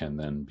and can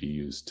then be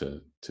used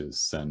to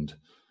send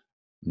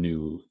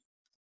new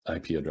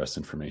IP address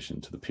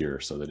information to the peer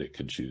so that it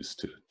could choose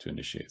to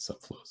initiate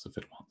subflows if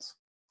it wants.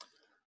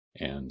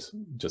 And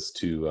just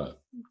to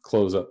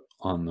close up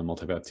on the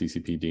Multipath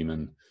TCP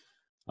daemon,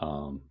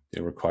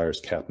 it requires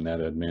cap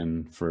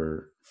netadmin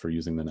for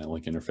using the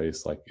netlink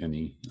interface, like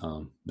any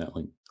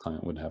netlink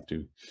client would have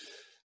to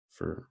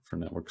for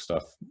network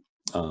stuff.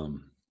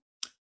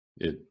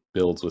 It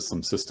builds with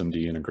some systemd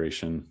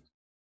integration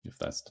if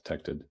that's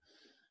detected,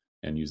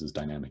 and uses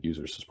dynamic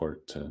user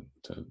support to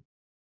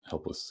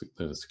help with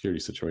the security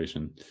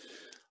situation,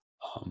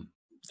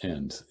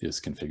 and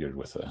is configured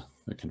with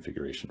a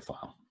configuration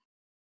file.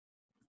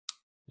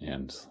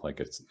 And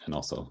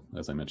also,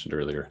 as I mentioned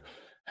earlier,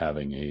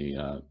 having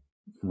a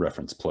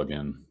reference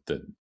plugin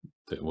that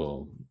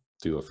will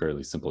do a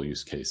fairly simple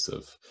use case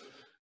of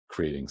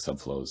creating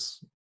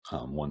subflows,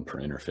 one per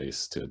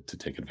interface, to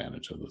take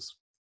advantage of those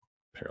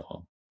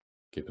parallel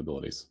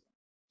capabilities.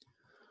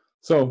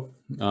 So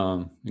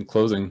in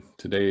closing,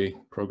 today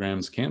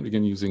programs can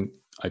begin using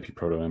IP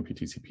proto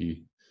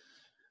MPTCP,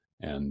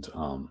 and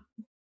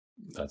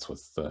that's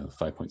with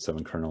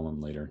 5.7 kernel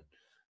and later.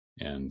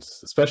 And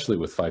especially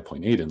with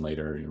 5.8 and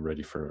later, you're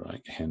ready for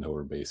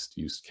handover-based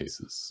use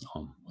cases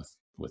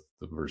with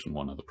the version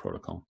 1 of the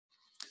protocol.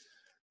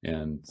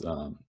 And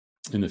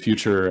in the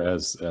future,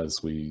 as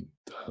we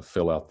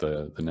fill out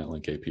the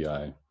netlink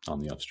API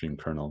on the upstream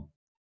kernel,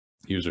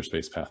 user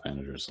space path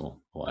managers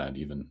will add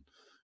even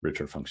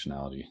richer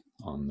functionality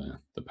on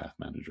the path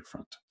manager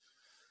front.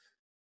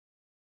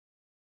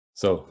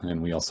 So,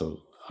 and we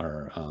also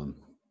are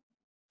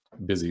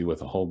busy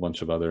with a whole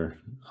bunch of other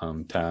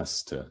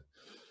tasks to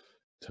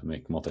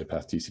make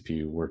Multipath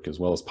TCP work as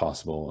well as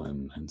possible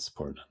and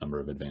support a number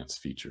of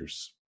advanced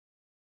features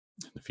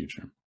in the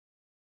future.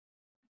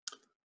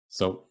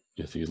 So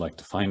if you'd like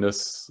to find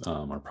us,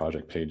 our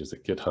project page is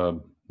at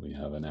GitHub. We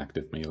have an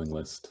active mailing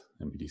list,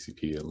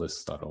 mptcp at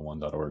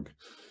lists.01.org,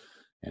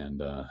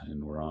 and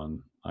we're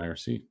on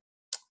IRC.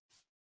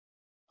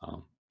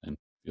 And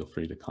feel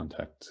free to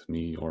contact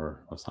me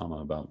or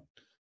Ossama about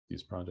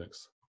these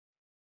projects.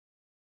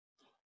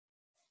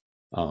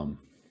 I'm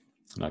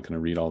not going to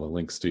read all the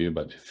links to you,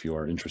 but if you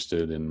are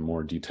interested in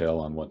more detail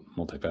on what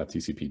Multipath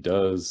TCP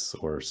does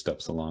or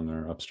steps along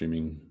our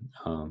upstreaming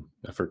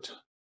effort,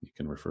 you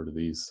can refer to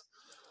these.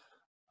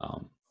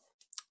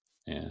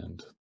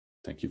 And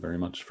thank you very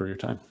much for your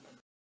time.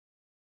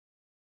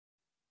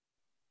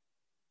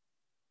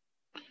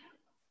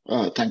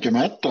 Thank you,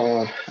 Matt.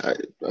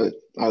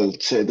 I'll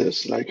say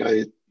this, like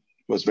I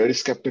was very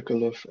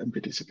skeptical of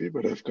MPTCP,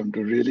 but I've come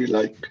to really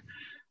like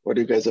what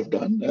you guys have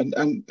done.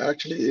 And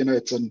actually, you know,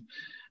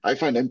 I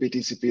find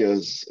MPTCP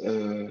as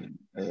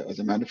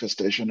a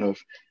manifestation of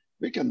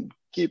we can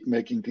keep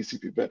making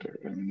TCP better.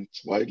 I mean,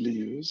 it's widely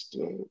used.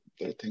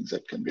 There are things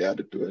that can be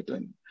added to it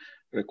and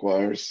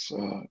requires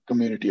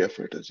community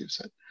effort, as you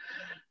said.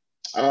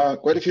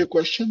 Quite a few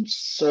questions.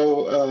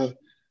 So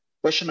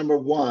question number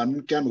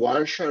one, can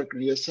Wireshark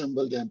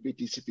reassemble the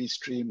MPTCP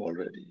stream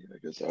already? I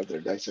guess, are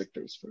there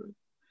dissectors for it?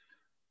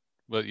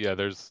 Well, yeah,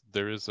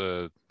 there is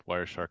a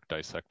Wireshark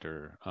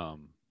dissector.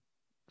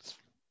 As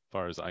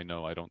far as I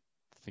know, I don't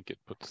think it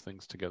puts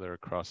things together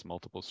across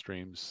multiple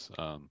streams,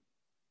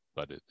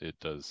 but it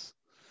does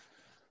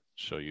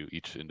show you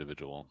each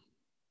individual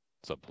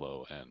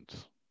subflow, and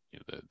you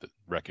know, that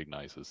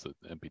recognizes that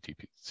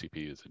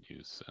MPTCP is in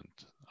use, and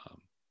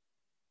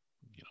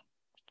you know,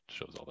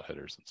 shows all the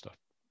headers and stuff.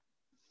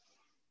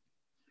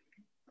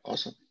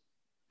 Awesome.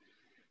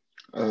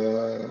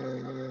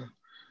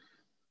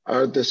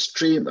 Are the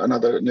stream,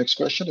 next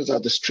question is, are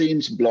the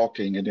streams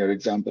blocking in your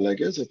example? I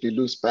guess if we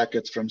lose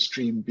packets from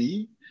stream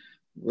B,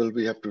 will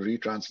we have to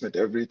retransmit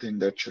everything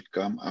that should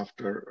come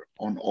after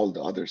on all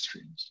the other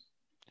streams?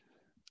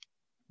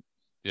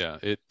 Yeah,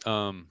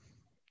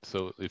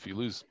 so if you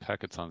lose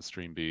packets on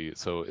stream B,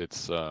 so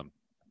it's the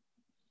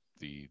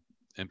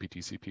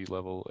MPTCP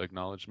level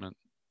acknowledgement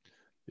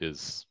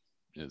is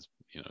you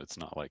know, it's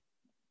not like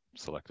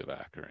selective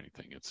ACK or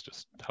anything. It's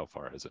just how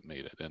far has it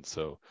made it, and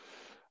so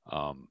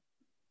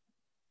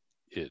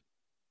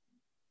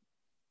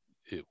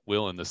it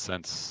will, in the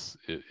sense,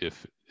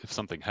 if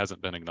something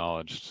hasn't been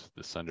acknowledged,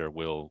 the sender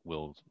will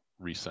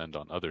resend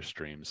on other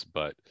streams,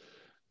 but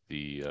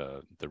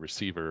the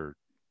receiver,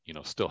 you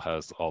know, still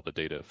has all the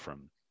data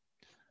from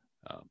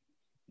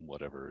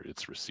whatever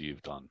it's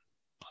received on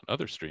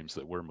other streams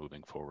that we're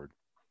moving forward,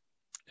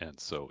 and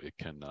so it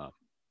can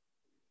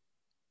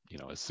you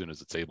know, as soon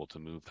as it's able to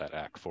move that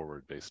ACK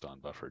forward based on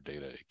buffer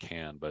data, it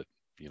can, but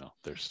you know,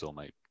 there still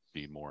might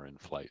be more in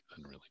flight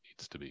than really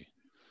needs to be.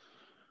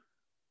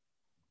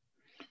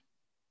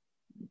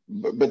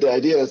 But the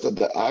idea is that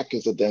the ACK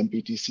is at the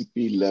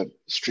MPTCP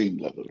stream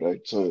level,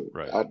 right? So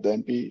right. At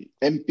the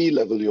MP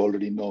level, you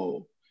already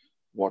know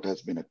what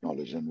has been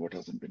acknowledged and what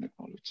hasn't been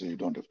acknowledged. So you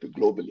don't have to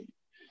globally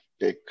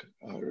take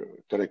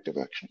corrective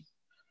action.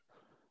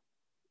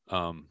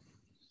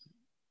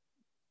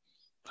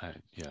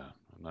 Yeah,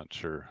 I'm not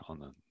sure on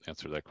the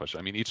answer to that question.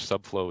 I mean, each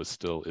subflow is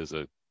still is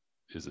a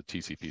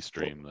TCP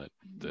stream that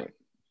right.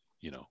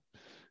 You know,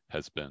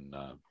 has been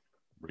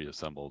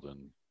reassembled,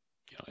 and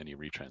you know, any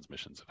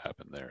retransmissions have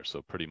happened there.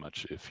 So pretty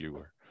much, if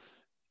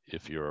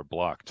you're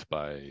blocked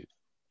by,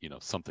 you know,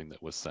 something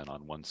that was sent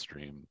on one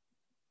stream,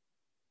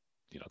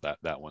 you know,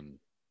 that one,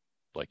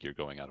 like you're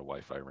going out of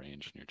Wi-Fi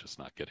range and you're just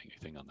not getting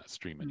anything on that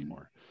stream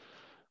anymore.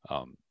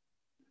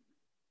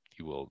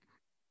 You will,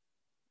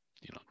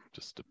 you know,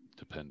 just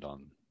depend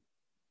on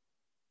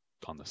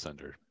the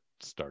sender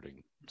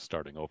starting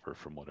over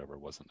from whatever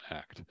wasn't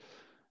hacked.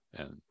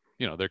 And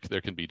you know,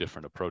 there can be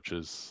different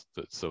approaches.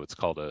 So it's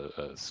called a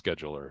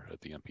scheduler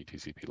at the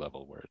MPTCP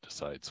level, where it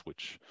decides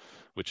which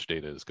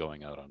data is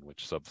going out on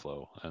which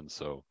subflow. And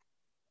so,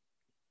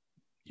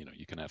 you know,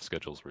 you can have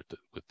schedules with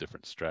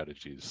different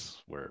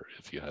strategies, where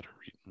if you had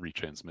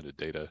retransmitted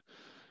data,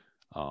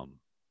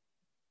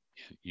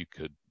 you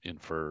could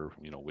infer,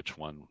 you know, which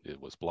one it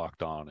was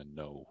blocked on, and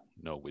know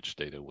which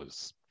data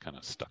was kind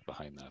of stuck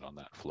behind that on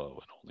that flow,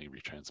 and only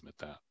retransmit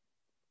that.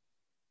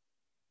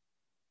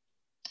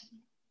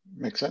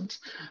 Makes sense.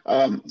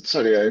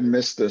 Sorry, I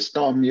missed this.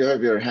 Tom, you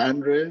have your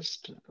hand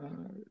raised.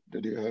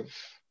 Did you have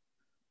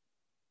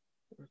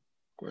a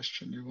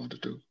question you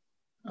wanted to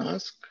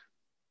ask?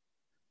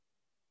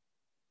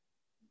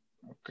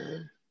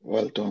 Okay,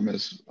 well, Tom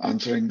is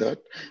answering that.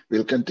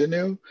 We'll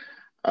continue.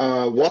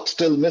 What's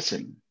still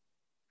missing?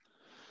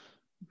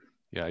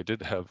 Yeah, I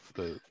did have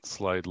the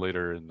slide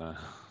later in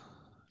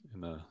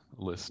the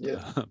list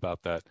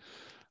about that.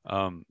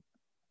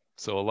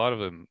 So a lot of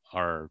them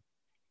are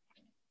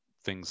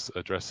things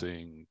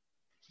addressing,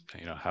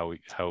 you know,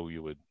 how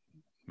you would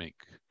make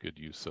good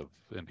use of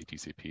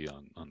MPTCP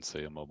on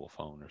say a mobile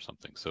phone or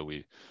something. So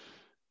we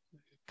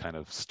kind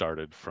of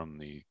started from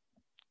the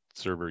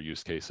server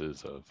use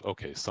cases of,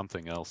 okay,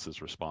 something else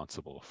is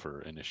responsible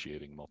for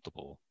initiating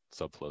multiple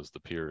subflows. The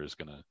peer is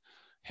going to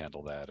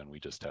handle that, and we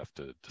just have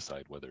to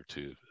decide whether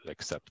to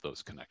accept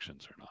those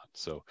connections or not.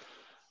 So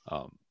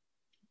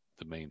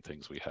the main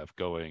things we have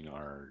going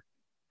are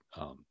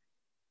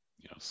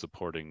you know,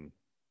 supporting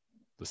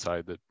the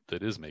side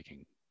that is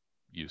making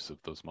use of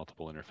those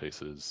multiple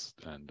interfaces,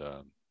 and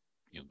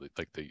you know,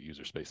 like the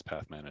user space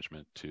path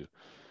management to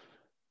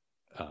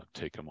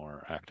take a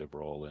more active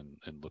role in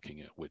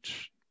looking at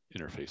which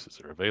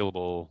interfaces are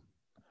available,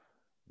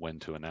 when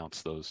to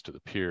announce those to the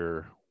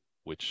peer,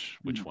 which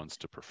ones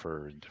to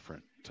prefer in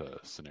different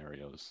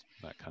scenarios,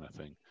 that kind of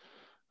thing.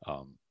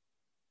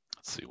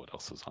 Let's see what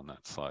else is on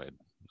that slide.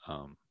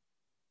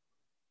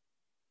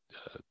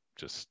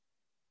 Just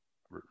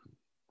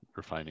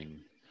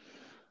refining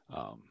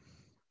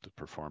the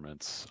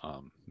performance,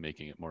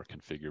 making it more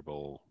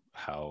configurable,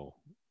 how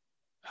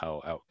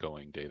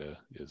outgoing data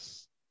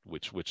is,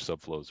 which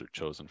subflows are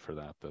chosen for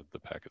that, the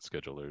packet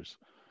schedulers.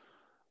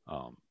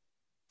 I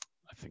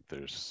think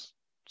there's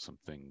some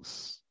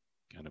things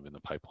kind of in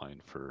the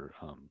pipeline for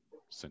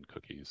send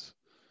cookies,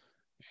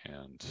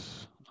 and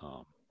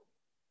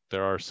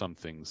there are some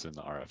things in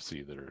the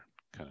RFC that are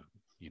kind of,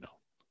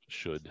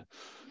 should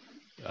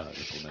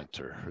implement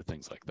or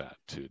things like that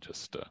to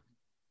just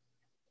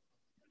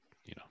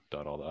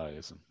dot all the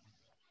I's and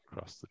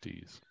cross the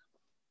T's.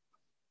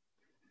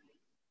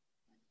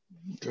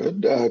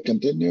 Good.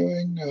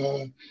 Continuing,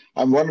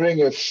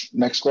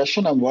 next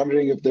question, I'm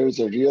wondering if there's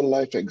a real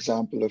life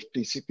example of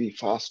TCP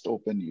fast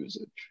open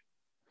usage.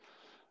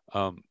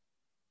 I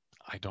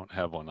don't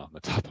have one on the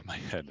top of my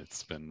head.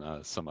 It's been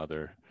some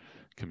other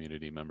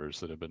community members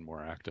that have been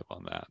more active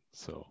on that.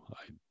 So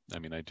I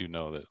mean, I do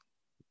know that,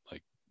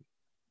 like,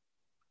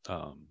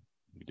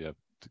 we do have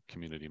a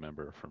community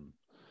member from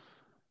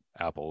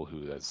Apple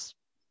who has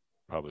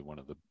probably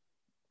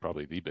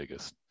probably the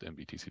biggest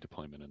MPTC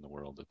deployment in the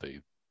world that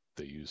they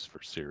use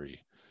for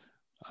Siri,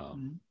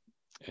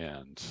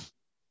 and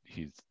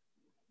he's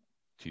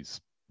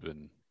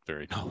been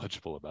very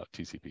knowledgeable about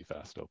TCP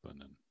fast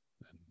open and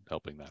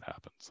helping that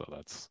happen. So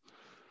that's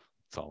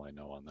all I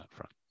know on that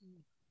front.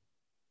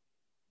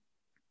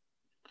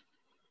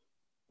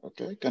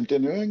 Okay,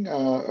 continuing,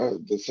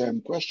 the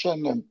same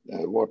question, and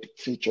what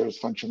features,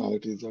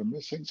 functionalities are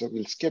missing. So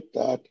we'll skip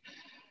that.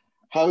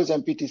 How is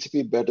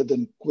MPTCP better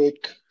than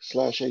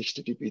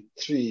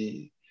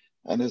QUIC/HTTP3?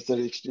 And is there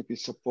HTTP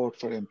support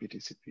for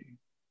MPTCP?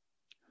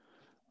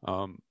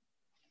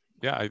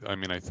 Yeah, I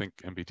mean, I think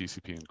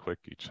MPTCP and QUIC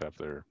each have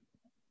their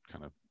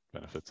kind of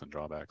benefits and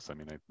drawbacks. I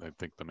mean, I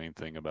think the main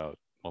thing about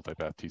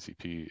Multipath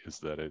TCP is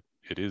that it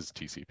is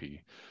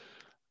TCP,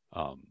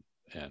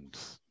 and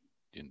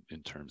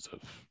in terms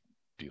of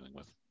dealing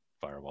with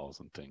firewalls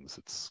and things,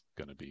 it's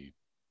going to be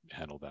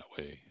handled that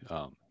way.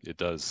 It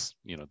does,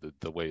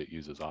 the way it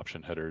uses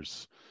option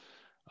headers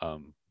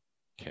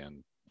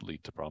can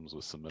lead to problems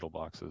with some middle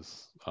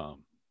boxes. So,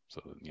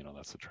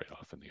 that's a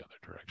trade-off in the other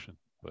direction.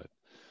 But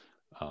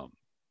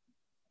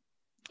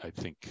I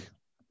think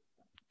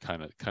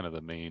kind of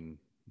the main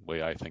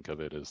way I think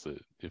of it is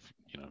that if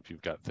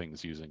you've got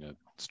things using a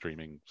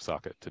streaming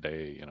socket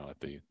today, at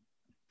the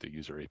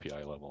user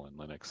API level in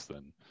Linux,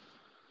 then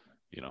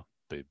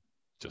they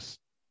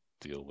just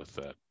deal with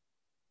a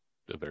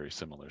very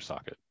similar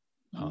socket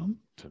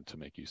to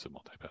make use of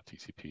Multipath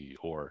TCP,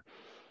 or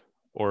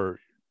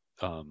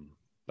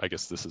I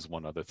guess this is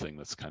one other thing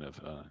that's kind of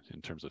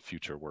in terms of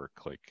future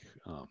work, like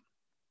we're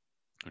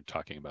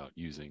talking about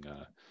using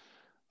a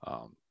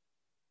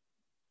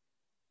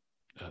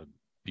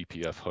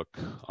BPF hook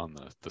on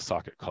the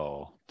socket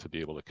call to be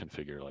able to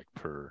configure, like,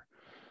 per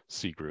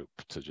C group,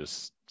 to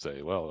just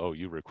say, well, oh,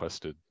 you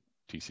requested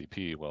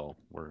TCP, well,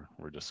 we're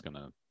just going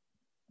to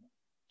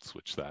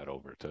switch that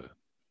over to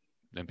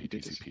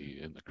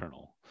MPTCP in the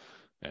kernel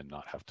and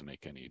not have to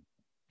make any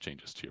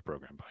changes to your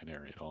program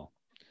binary at all.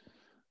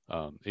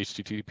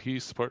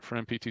 HTTP support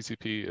for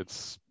MPTCP,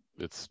 it's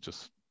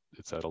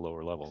at a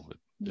lower level.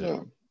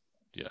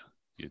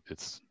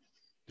 It's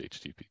the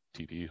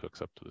HTTP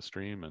hooks up to the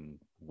stream, and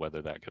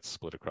whether that gets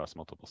split across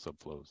multiple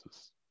subflows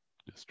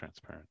is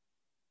transparent.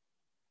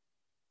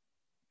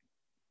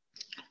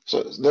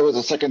 So there was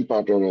a second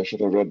part, or I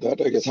should have read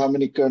that. I guess, how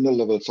many kernel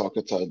level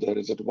sockets are there?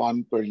 Is it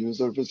one per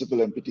user visible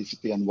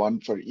MPTCP and one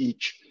for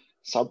each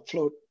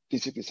subflow,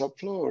 TCP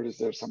subflow, or is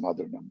there some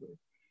other number?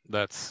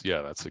 That's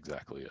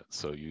exactly it.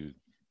 So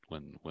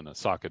when a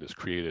socket is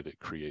created, it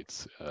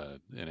creates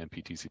an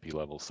MPTCP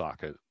level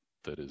socket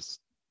that is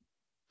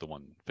the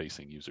one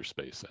facing user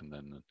space, and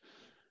then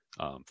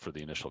for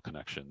the initial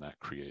connection, that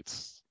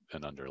creates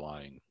an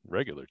underlying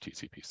regular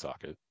TCP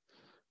socket,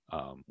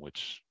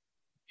 which,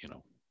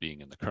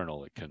 being in the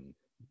kernel, it can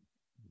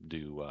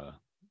do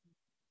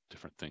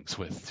different things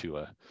with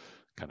to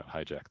kind of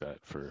hijack that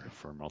for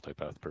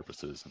multipath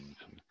purposes and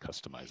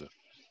customize it,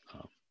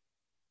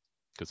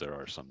 because there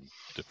are some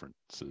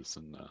differences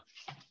in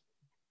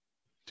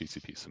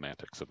TCP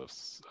semantics of a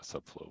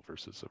subflow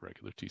versus a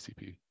regular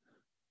TCP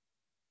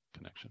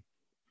connection.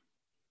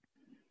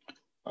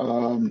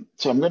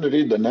 So I'm going to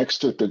read the next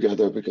two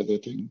together because I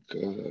think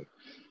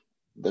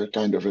they're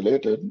kind of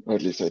related, or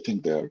at least I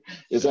think they are.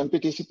 Is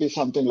MPTCP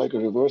something like a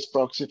reverse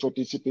proxy for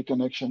TCP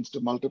connections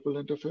to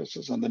multiple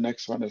interfaces? And the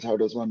next one is, how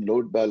does one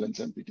load balance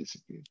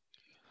MPTCP?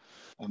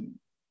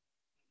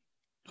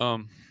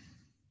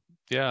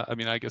 Yeah, I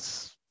mean, I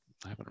guess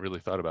I haven't really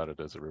thought about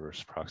it as a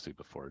reverse proxy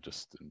before,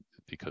 just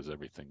because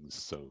everything's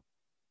so,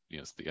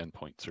 the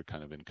endpoints are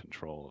kind of in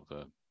control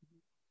of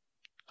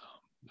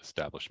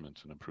establishment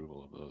and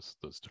approval of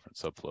those different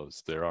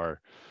subflows. There are,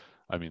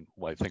 I mean,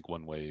 I think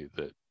one way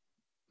that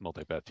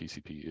multipath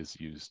TCP is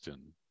used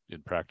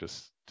in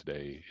practice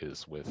today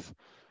is with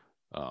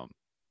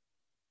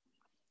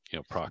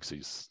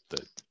proxies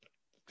that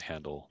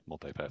handle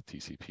multipath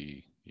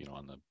TCP,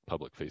 on the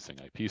public facing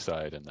IP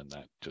side, and then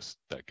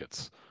that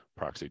gets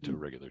proxied to a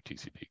regular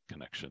TCP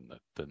connection that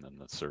then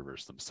the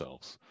servers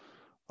themselves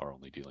are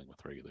only dealing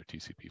with regular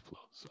TCP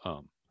flows.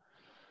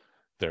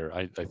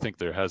 I think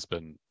there has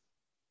been,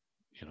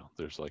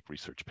 there's like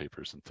research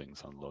papers and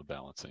things on load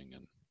balancing,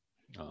 and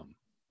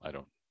I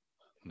don't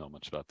know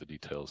much about the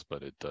details,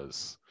 but it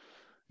does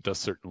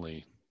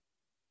certainly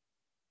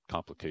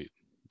complicate,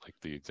 like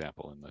the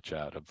example in the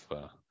chat of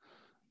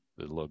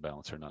the load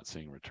balancer not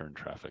seeing return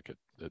traffic.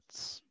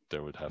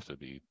 There would have to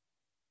be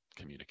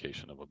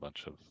communication of a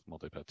bunch of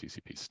multipath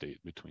TCP state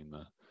between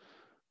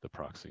the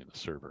proxy and the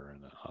server,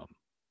 and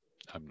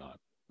I'm not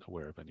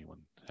aware of anyone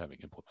having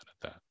implemented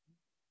that.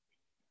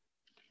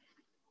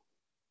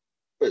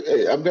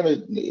 I'm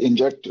going to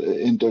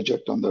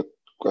interject on that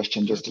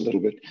question just a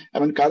little bit. I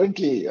mean,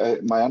 currently,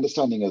 my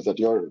understanding is that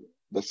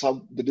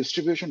the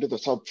distribution to the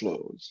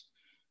subflows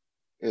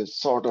is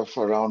sort of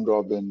a round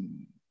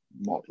robin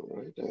model,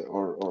 right?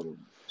 Or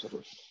sort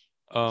of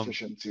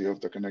efficiency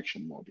of the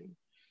connection model.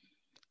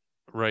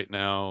 Right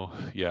now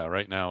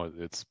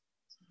it's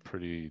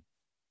pretty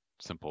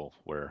simple,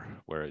 where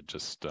it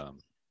just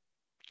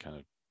kind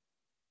of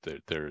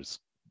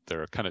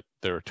there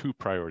are two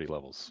priority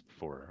levels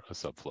for a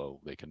subflow.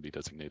 They can be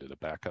designated a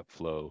backup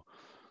flow,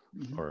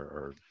 mm-hmm.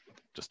 or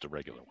just a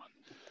regular one.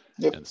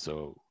 Yep. And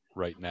so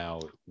right now,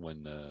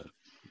 when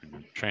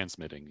you're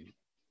transmitting,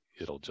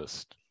 it'll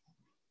just,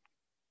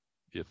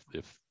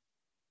 if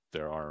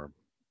there are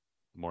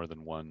more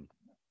than one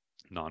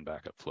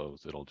non-backup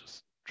flows, it'll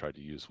just try to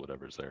use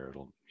whatever's there.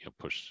 It'll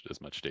push as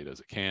much data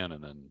as it can,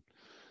 and then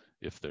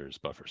if there's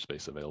buffer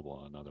space available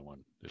on another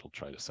one, it'll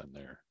try to send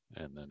there.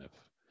 And then if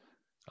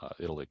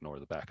it'll ignore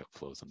the backup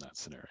flows in that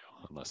scenario,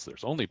 unless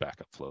there's only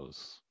backup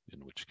flows,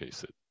 in which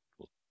case it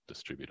will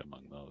distribute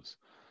among those.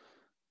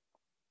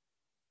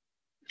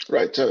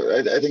 Right. So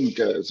I think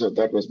so.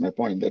 That was my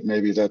point. That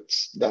maybe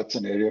that's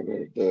an area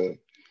where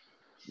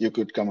you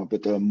could come up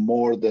with a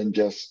more than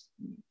just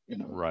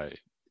Right.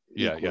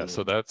 Yeah.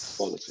 So that's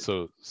policy.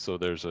 So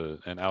there's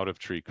an out of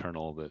tree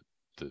kernel that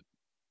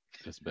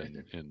has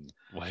been in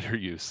wider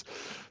use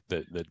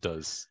that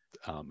does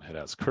it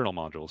has kernel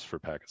modules for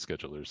packet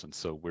schedulers, and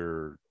so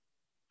we're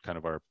kind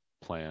of, our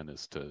plan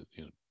is to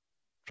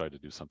try to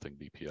do something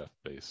BPF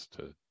based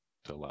to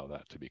allow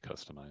that to be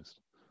customized.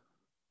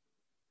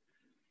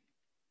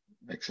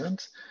 Makes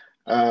sense.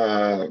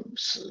 I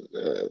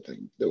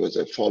think there was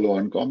a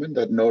follow-on comment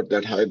that note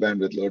that high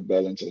bandwidth load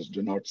balancers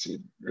do not see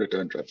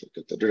return traffic.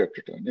 It's a direct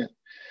return.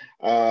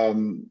 Yeah.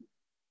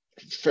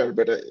 Fair,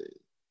 but I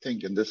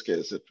think in this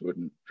case it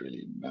wouldn't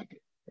really matter.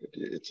 Right?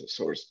 It's a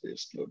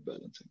source-based load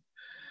balancing.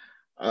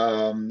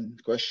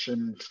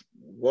 Question: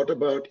 what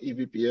about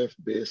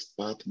eBPF-based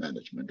path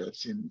management? I've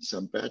seen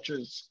some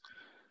patches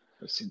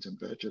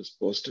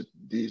posted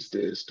these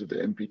days to the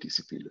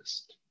MPTCP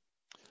list.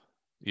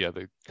 Yeah,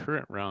 the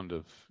current round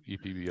of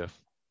eBPF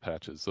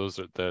patches,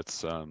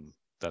 that's an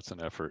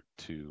effort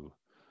to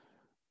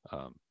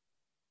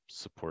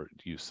support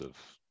use of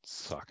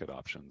socket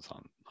options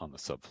on the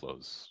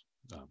subflows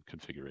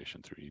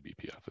configuration through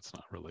eBPF. It's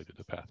not related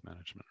to path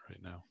management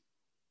right now.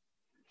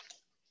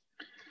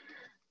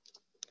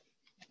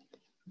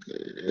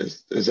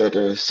 Is that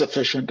a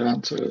sufficient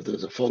answer? If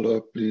there's a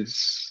follow-up,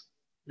 please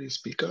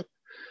speak up.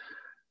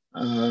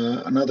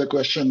 Another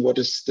question: what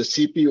is the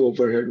CPU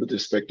overhead with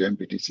respect to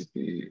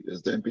MPTCP?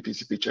 Is the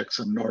MPTCP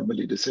checksum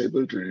normally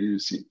disabled to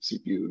reduce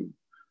CPU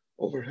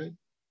overhead?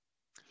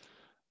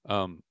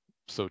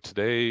 So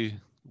today,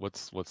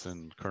 what's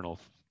in kernel?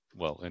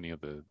 Well, any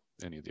of the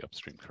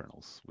upstream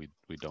kernels, we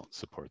don't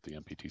support the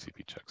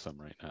MPTCP checksum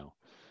right now.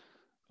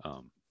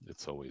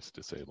 It's always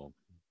disabled,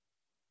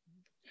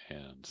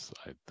 and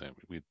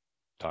we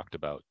talked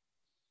about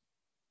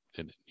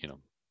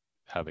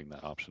having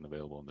that option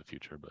available in the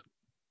future, but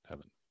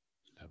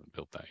haven't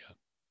built that yet.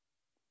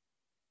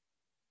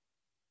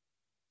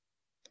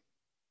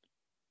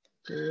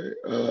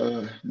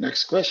 Okay.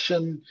 Next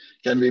question: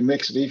 can we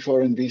mix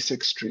V4 and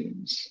V6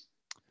 streams?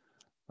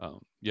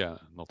 Yeah,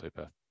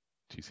 multipath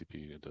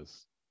TCP, it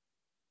does.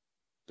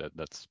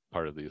 That's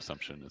part of the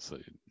assumption, is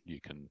that you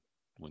can,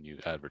 when you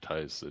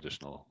advertise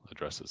additional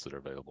addresses that are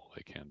available,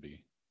 they can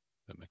be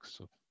a mix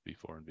of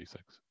V4 and V6.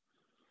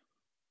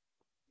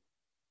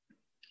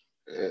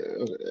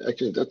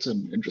 Actually, that's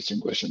an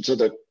interesting question. So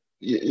that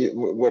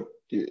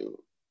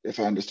if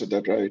I understood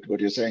that right, what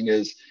you're saying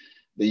is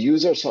the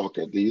user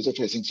socket, the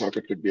user-facing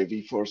socket could be a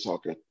V4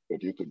 socket,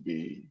 but you could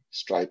be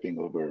striping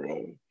over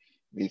a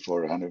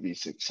V4 and a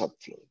V6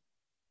 subflow.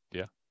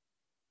 Yeah.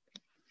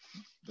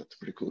 That's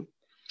pretty cool.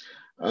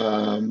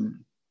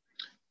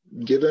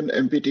 Given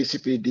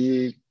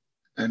MPTCPD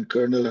and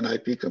kernel and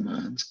IP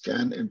commands,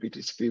 can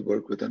MPTCP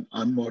work with an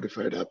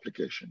unmodified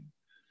application?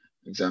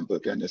 Example,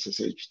 can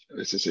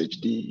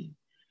SSHD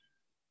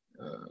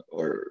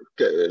or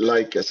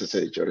like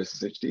SSH or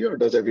SSHD, or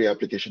does every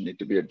application need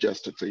to be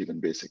adjusted for even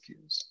basic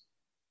use?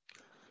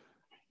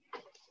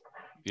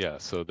 Yeah,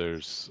 so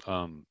there's,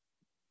 I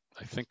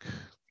think,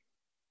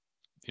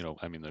 you know,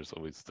 I mean, there's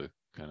always the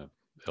kind of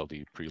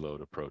LD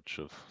preload approach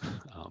of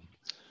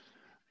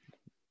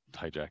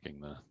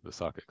hijacking the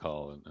socket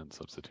call and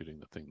substituting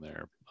the thing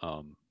there.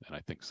 And I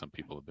think some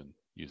people have been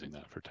using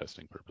that for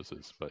testing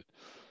purposes, but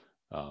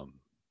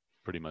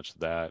pretty much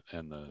that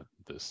and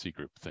the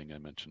cgroup thing I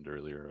mentioned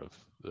earlier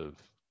of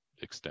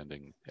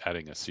extending,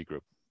 adding a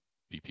cgroup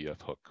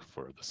BPF hook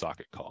for the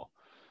socket call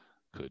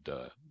could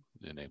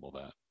enable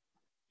that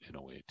in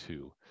a way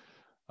too.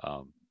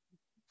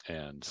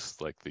 And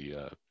like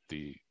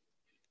the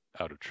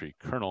out of tree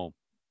kernel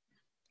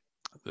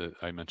that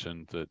I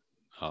mentioned that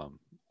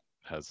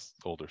has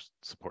older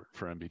support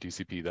for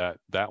MPTCP,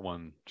 that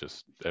one,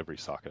 just every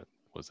socket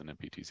was an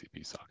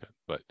MPTCP socket,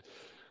 but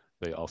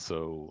they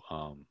also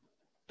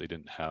they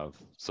didn't have,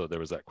 so there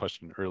was that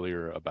question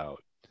earlier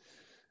about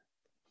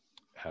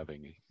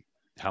having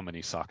how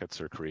many sockets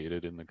are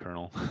created in the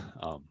kernel,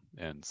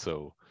 and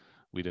so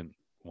we didn't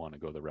want to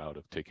go the route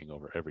of taking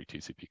over every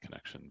TCP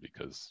connection,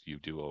 because you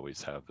do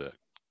always have that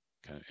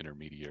kind of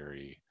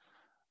intermediary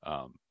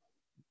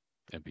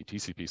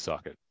MPTCP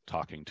socket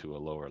talking to a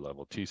lower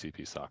level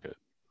TCP socket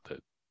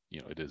that,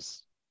 you know, it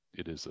is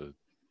a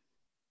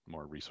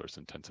more resource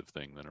intensive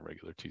thing than a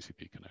regular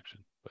TCP connection.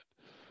 But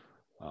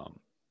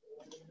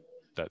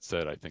that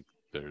said, I think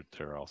there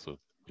are also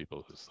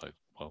people who's like,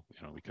 well,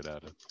 you know, we could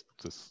add a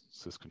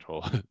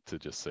syscontrol to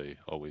just say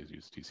always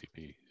use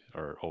TCP,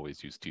 or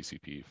always use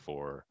TCP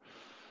for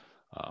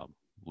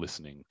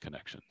listening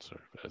connections, or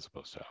as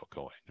opposed to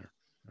outgoing, or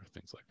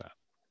things like that.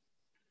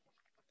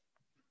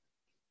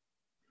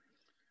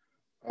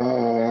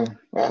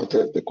 Well,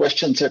 the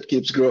question set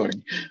keeps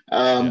growing.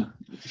 Yeah.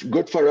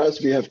 Good for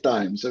us, we have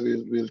time, so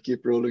we'll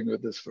keep rolling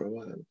with this for a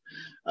while.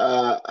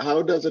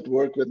 How does it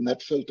work with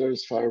net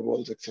filters,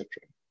 firewalls, etc.?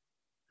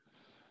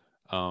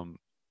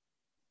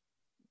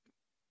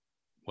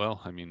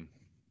 Well, I mean,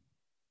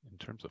 in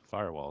terms of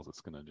firewalls,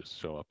 it's going to just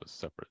show up as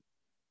separate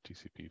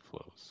TCP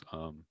flows.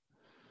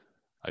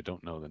 I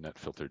don't know the net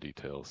filter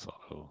details,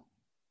 although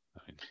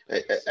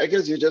I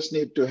guess you just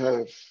need to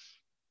have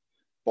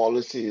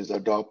policies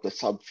adopt the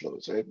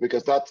subflows, right?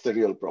 Because that's the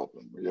real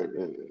problem.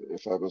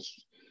 If I was,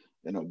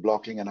 you know,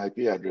 blocking an IP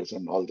address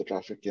and all the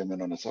traffic came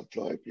in on a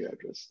subflow IP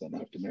address, then I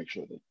have to make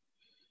sure that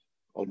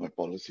all my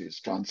policies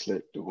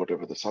translate to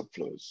whatever the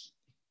subflows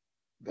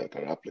that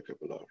are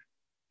applicable are.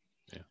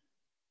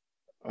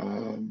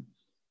 Yeah.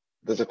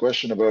 There's a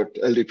question about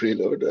LD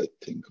preload. I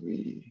think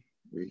we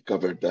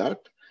covered that.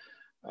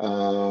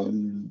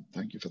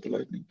 Thank you for the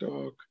lightning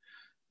talk.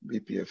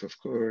 BPF, of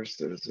course.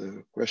 There's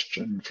a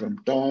question from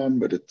Tom,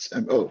 but it's,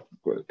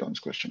 Tom's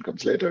question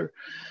comes later.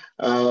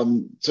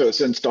 So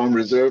since Tom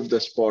reserved the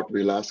spot,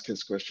 we'll ask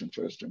his question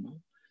first, Jamal.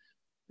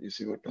 You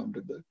see what Tom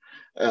did there?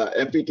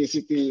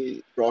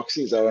 MPTCP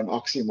proxies are an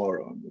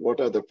oxymoron. What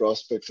are the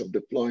prospects of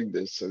deploying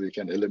this so we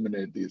can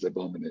eliminate these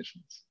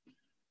abominations?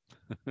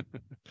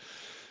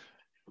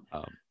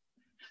 I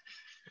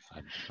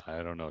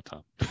don't know,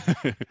 Tom.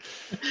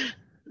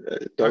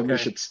 Tom, you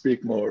should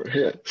speak more.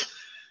 Yeah.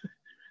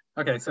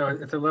 Okay, so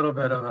it's a little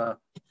bit of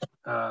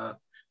a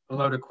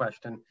loaded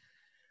question.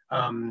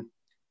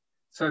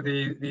 So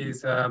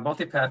these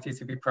multipath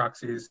TCP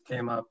proxies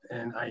came up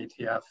in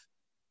IETF,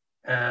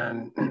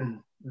 and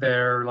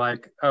they're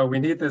like, oh, we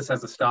need this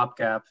as a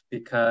stopgap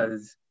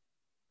because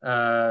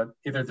either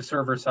the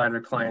server side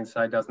or client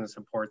side doesn't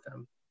support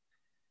them.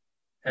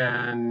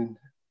 And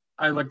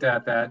I looked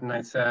at that and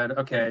I said,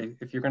 okay,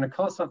 if you're going to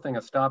call something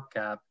a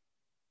stopgap,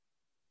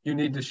 you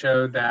need to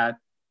show that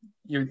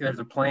there's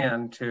a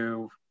plan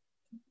to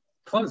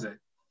close it.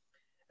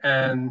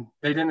 And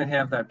they didn't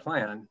have that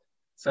plan.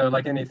 So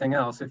like anything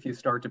else, if you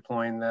start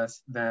deploying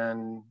this,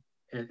 then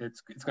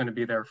it's going to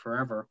be there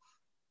forever.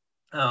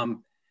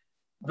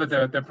 But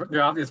the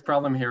obvious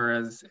problem here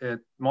is it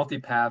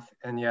multipath,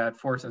 and yet it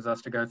forces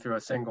us to go through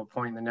a single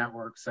point in the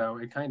network. So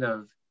it kind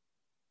of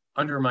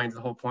undermines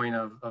the whole point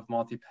of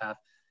multipath.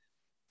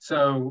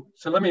 So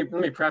let me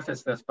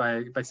preface this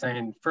by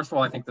saying, first of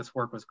all, I think this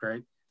work was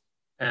great.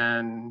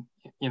 And,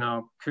 you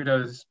know,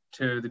 kudos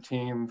to the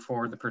team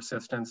for the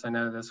persistence. I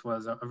know this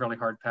was a really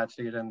hard patch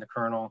to get in the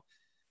kernel.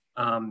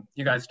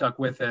 You guys stuck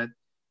with it.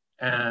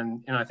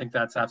 And, you know, I think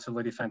that's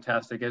absolutely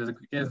fantastic. It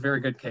is a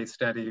very good case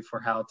study for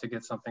how to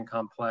get something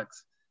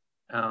complex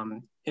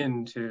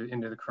into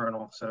the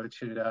kernel. So it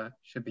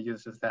should be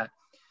used as that.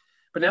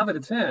 But now that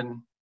it's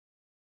in,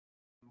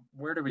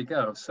 where do we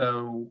go?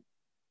 So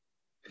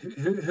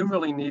who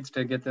really needs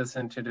to get this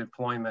into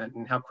deployment,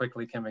 and how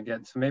quickly can we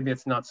get? So maybe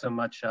it's not so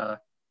much a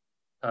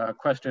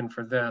question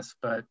for this,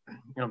 but you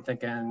know, I'm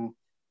thinking,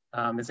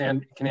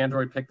 can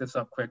Android pick this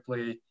up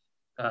quickly?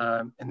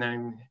 And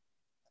then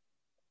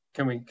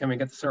can we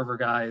get the server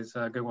guys,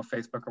 Google,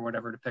 Facebook, or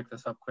whatever, to pick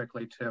this up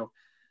quickly too,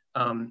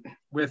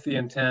 with the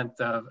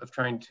intent of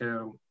trying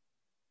to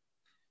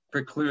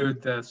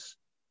preclude this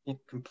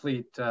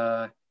complete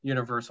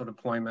universal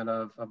deployment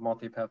of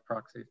multipath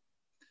proxies.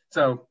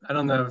 So I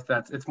don't know if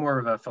it's more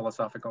of a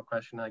philosophical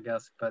question, I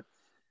guess, but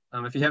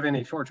if you have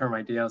any short-term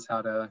ideas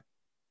how to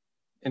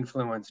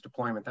influence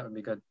deployment, that would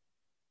be good.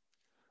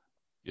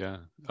 Yeah.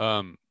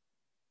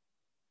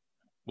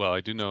 Well,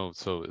 I do know,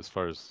 so as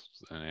far as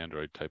an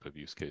Android type of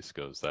use case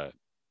goes, that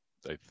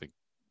I think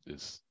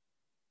is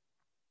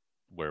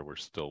where we're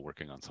still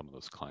working on some of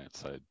those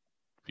client-side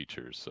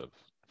features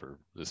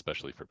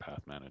especially for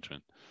path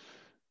management,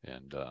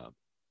 and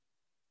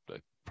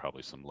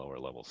probably some lower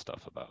level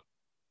stuff about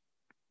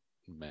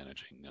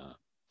managing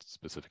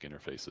specific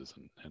interfaces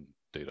and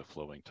data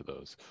flowing to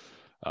those.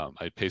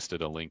 I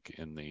pasted a link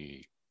in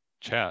the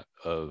chat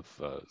of,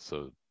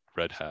 so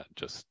Red Hat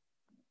just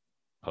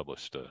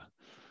published a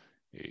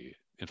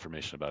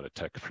information about a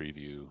tech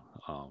preview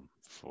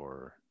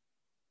for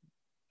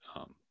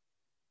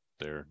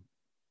their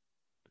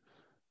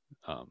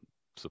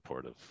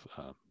support of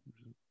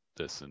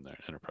this in their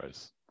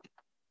enterprise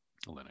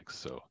Linux.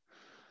 So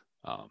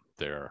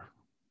they're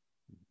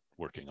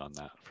working on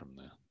that from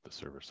the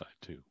server side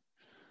too.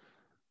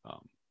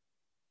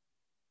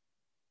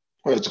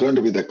 Well, it's going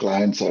to be the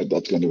client side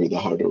that's going to be the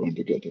harder one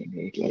to get in,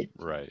 right? Like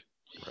right.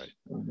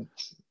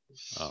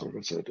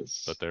 Server side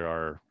is. But there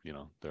are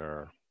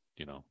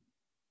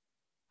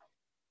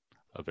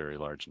a very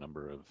large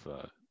number of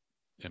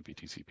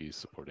MPTCP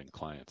supporting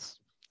clients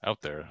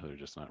out there. They're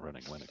just not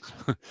running Linux.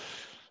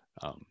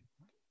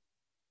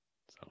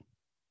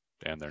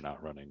 And they're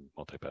not running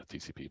Multipath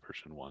TCP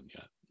version 1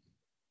 yet.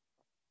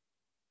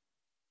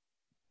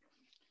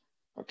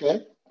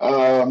 Okay.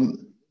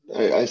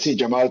 I see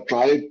Jamal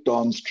tried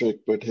Tom's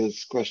trick, but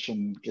his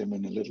question came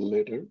in a little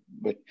later.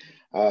 But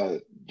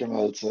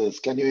Jamal says,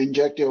 can you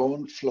inject your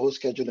own flow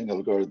scheduling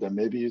algorithm,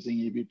 maybe using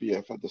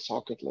eBPF at the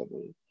socket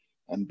level,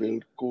 and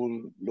build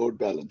cool load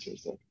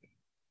balancers that way?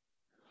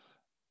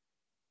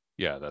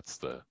 Yeah, that's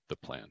the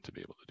plan, to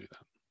be able to do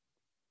that.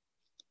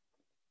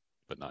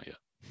 But not yet.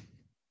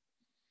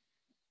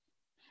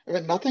 I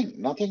mean,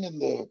 nothing in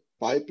the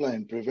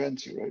pipeline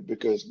prevents you, right?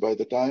 Because by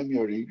the time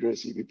your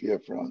egress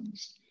eBPF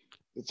runs,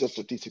 it's just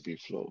a TCP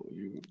flow.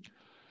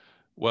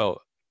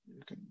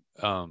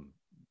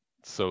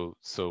 So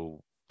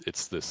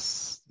it's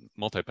this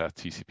multipath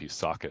TCP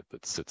socket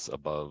that sits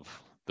above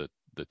the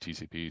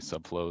TCP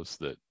subflows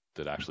that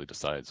actually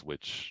decides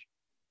which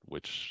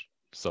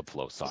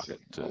subflow socket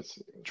to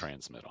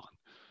transmit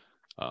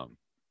on.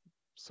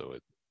 So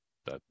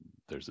that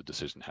there's a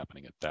decision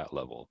happening at that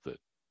level that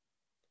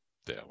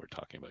we're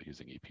talking about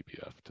using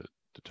eBPF to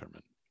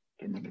determine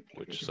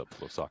which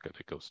subflow socket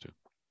it goes to.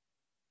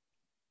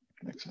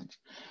 Makes sense.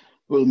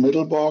 Will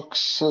middle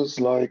boxes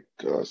like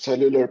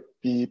cellular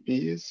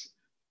PEPs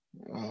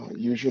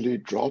usually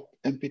drop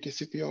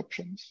MPTCP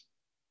options?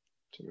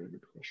 It's a very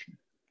good question.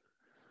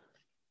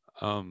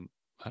 I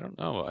don't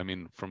know. I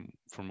mean, from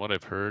what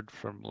I've heard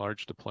from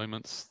large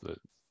deployments,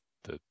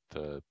 that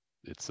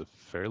it's a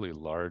fairly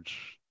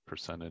large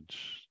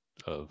percentage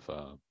of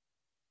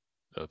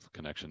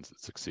connections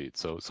that succeed.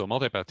 So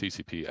multipath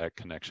TCP at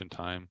connection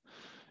time,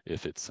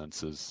 if it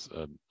senses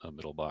a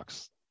middle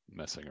box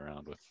messing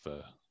around with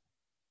the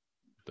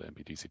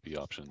MPTCP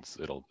options,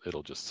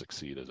 it'll just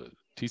succeed as a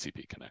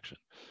TCP connection,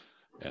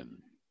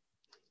 and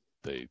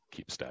they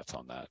keep stats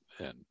on that,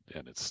 and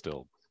it's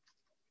still,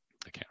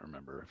 I can't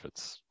remember if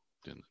it's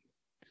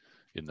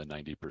in the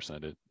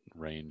 90%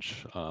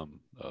 range of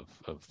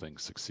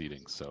things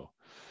succeeding. So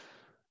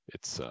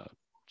it's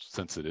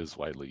since it is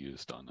widely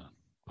used on a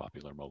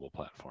popular mobile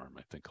platform,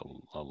 I think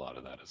a lot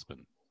of that has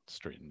been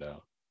straightened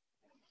out.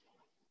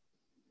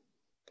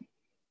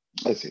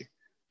 I see.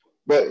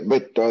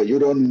 But you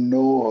don't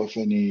know of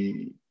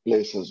any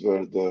places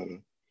where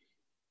the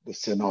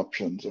SYN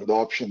options or the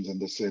options in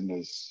the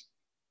SYN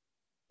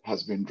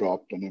has been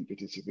dropped and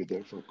MPTCP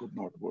therefore could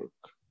not work.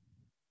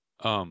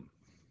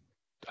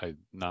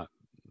 Not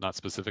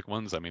specific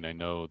ones. I mean, I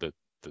know that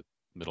the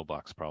middle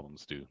box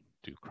problems do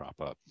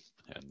crop up,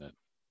 and that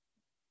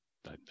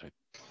I think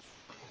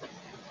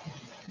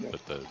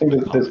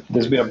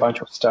there's been a bunch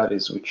of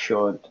studies which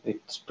showed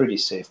it's pretty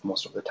safe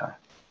most of the time.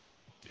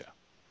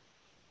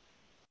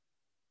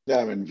 Yeah,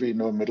 I mean, we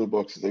know middle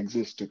boxes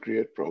exist to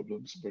create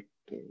problems, but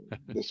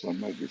this one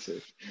might be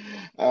safe.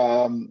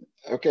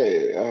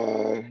 Okay,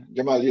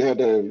 Jamal, you had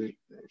a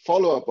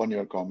follow-up on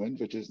your comment,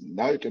 which is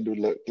now you can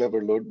do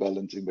clever load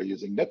balancing by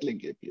using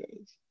Netlink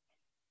APIs,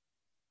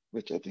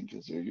 which I think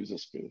is your user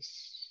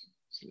space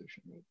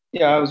solution. Right?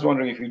 Yeah, I was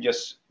wondering if you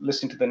just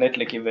listen to the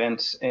Netlink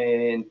events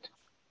and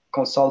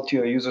consult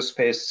your user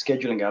space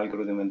scheduling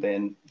algorithm and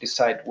then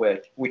decide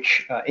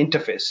which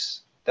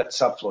interface that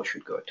subflow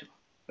should go to.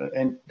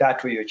 And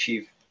that way you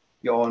achieve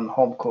your own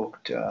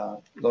home-cooked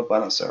load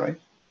balancer, right?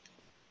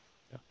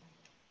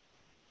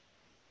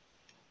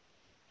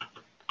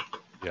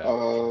 Yeah.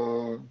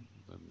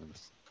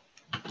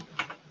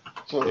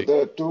 So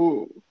there are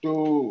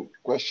two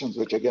questions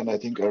which again I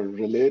think are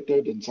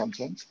related in some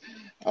sense.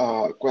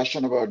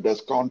 Question about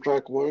does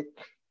contract work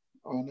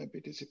on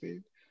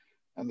MPTCP?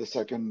 And the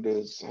second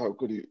is how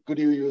could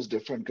you use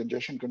different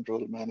congestion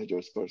control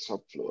managers per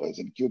subflow, as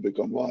in Cubic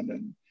on one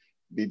and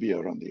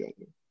BBR on the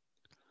other?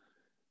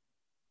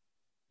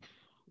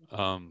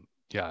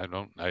 Yeah,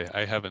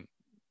 I haven't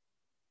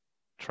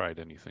tried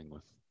anything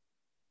with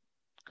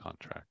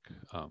contract.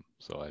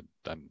 So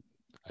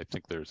I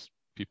think there's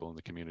people in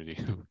the community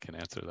who can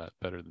answer that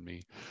better than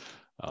me.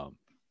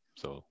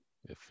 So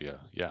if you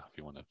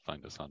want to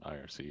find us on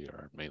IRC or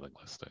our mailing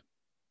list,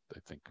 I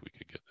think we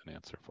could get an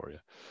answer for you.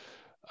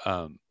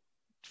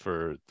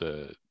 For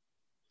the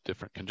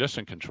different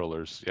congestion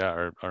controllers,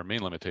 yeah, our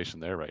main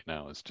limitation there right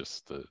now is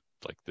just the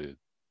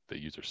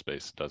user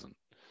space doesn't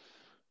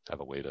have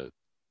a way to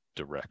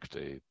direct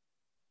a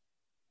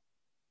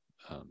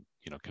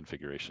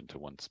configuration to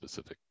one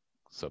specific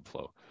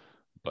subflow.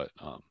 But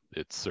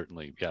it's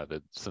certainly, yeah,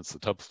 that since the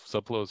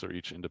subflows are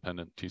each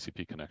independent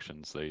TCP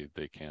connections,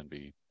 they can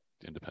be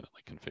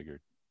independently configured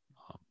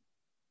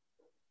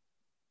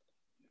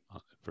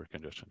for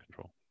congestion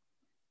control.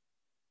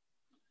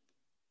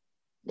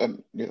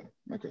 Yeah,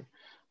 okay.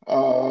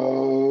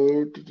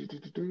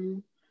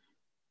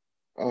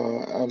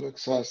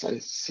 Alex asks,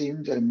 I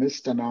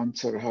missed an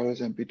answer. How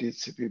is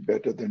MPTCP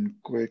better than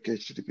Quick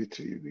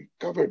HTTP3? We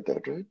covered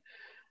that, right?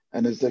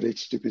 And is there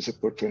HTTP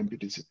support for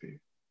MPTCP?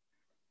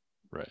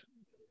 Right.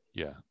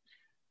 Yeah.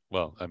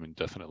 Well, I mean,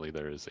 definitely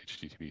there is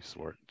HTTP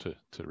support to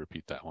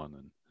repeat that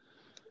one,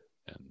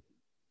 and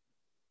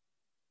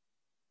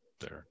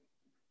there,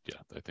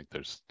 yeah, I think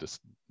there's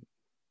just,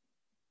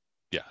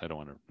 yeah, I don't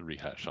want to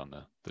rehash on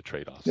the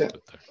trade-offs, yeah.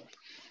 but there.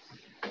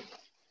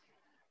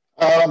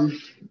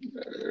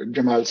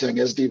 Jamal saying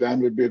SD-WAN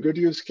would be a good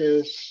use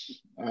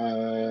case.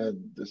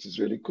 This is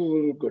really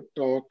cool, good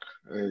talk.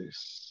 I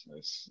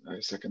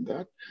second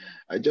that.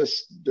 I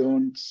just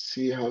don't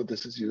see how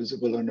this is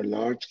usable on a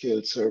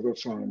large-scale server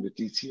farm with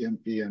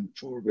TCMP and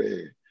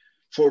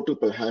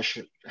four-tuple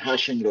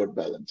hashing load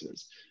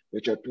balancers,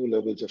 which are 2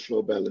 levels of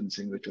flow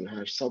balancing, which will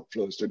hash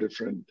subflows to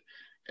different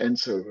end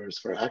servers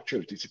for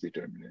actual TCP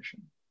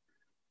termination.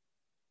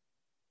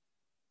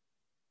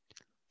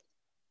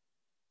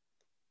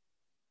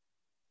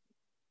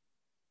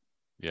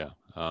 Yeah,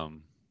 I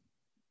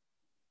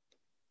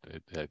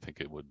think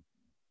it would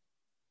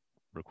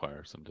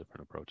require some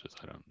different approaches.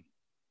 I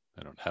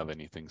don't have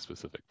anything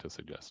specific to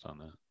suggest on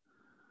that.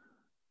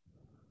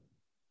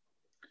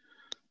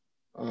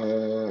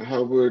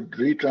 How would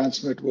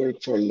retransmit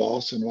work for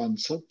loss in one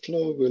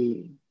subflow?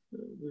 We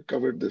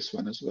covered this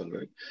one as well,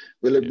 right?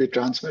 Will it be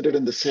transmitted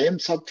in the same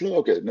subflow?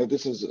 Okay, no,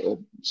 this is a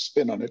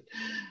spin on it.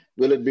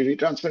 Will it be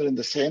retransmitted in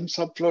the same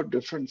subflow,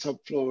 different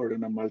subflow, or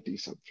in a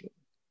multi-subflow?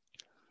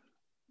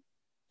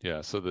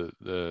 Yeah, so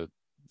the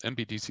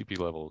MPTCP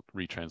level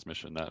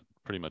retransmission, that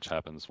pretty much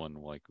happens when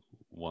like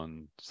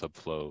one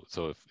subflow.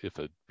 So if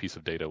a piece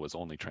of data was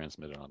only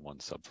transmitted on one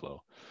subflow,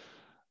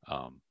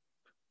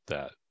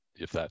 that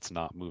if that's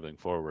not moving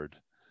forward,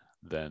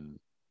 then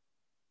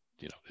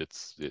it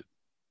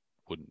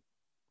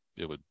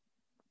would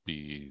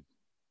be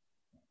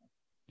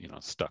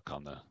stuck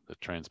on the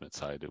transmit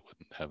side. It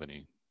wouldn't have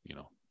any,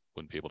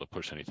 wouldn't be able to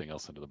push anything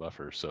else into the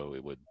buffer. So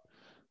it would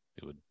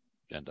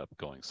end up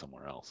going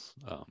somewhere else.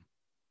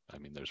 I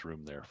mean, there's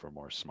room there for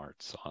more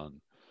smarts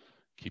on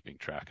keeping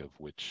track of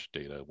which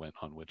data went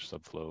on which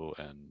subflow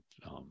and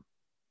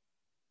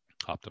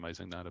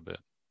optimizing that a bit.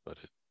 But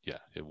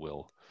it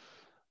will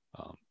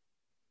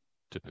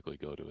typically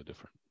go to a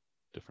different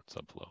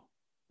subflow,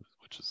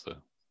 which is the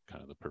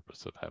kind of the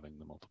purpose of having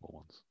the multiple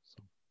ones.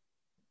 So.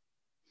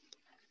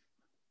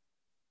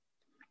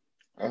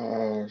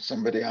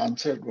 Somebody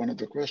answered one of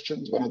the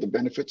questions. One of the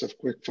benefits of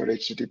Quick for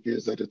HTTP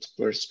is that it's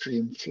per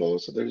stream flow,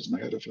 so there is no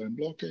head of line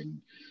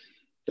blocking.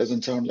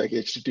 Doesn't sound like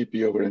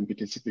HTTP over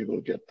MPTCP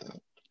will get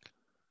that.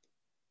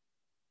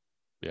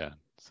 Yeah,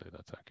 say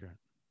that's accurate.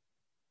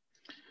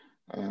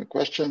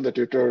 Question, the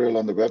tutorial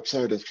on the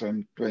website is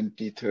from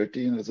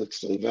 2013. Is it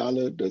still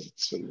valid? Does it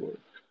still work?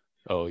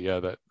 Oh yeah,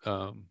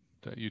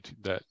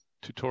 that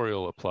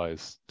tutorial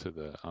applies to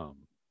the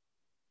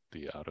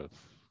out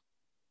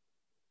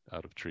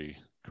of tree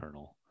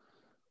kernel,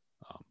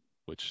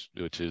 which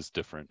is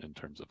different in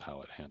terms of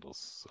how it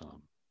handles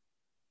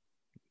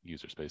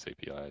user space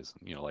APIs.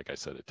 Like I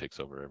said, it takes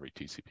over every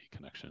TCP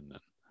connection and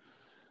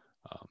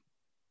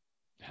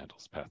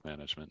handles path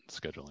management,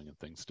 scheduling, and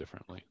things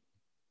differently.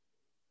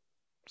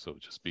 So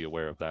just be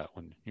aware of that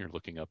when you're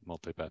looking up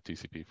Multipath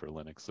TCP for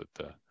Linux, at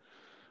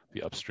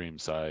the upstream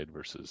side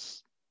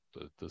versus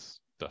the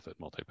stuff at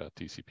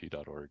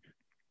multipattcp.org.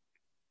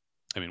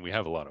 I mean, we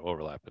have a lot of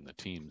overlap in the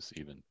teams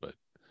even, but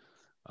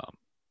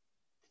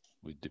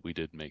we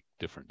did make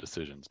different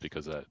decisions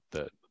because that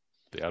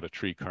the out of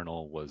tree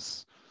kernel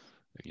was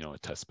a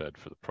test bed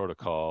for the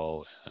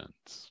protocol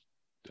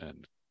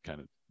and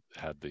kind of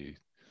had the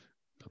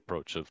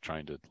approach of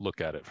trying to look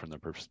at it from the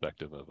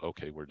perspective of,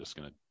 okay, we're just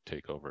going to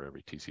take over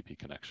every TCP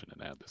connection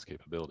and add this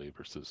capability,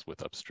 versus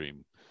with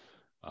Upstream,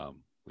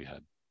 we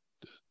had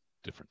a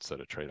different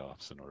set of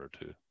trade-offs in order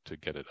to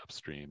get it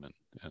upstream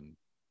and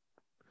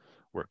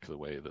work the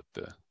way that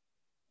the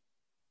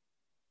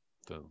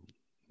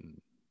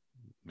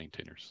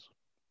maintainers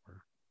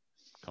were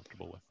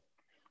comfortable with.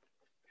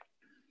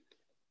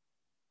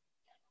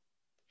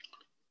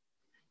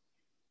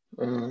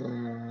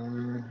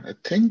 I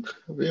think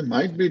we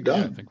might be done.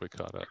 Yeah, I think we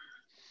caught up.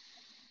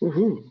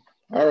 Woohoo.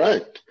 All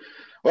right.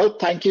 Well,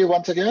 thank you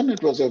once again.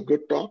 It was a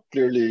good talk.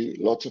 Clearly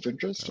lots of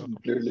interest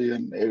and clearly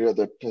an area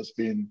that's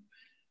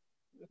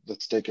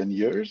taken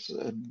years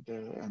and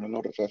a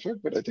lot of effort,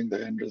 but I think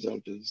the end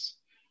result is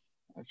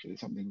actually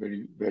something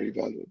very, very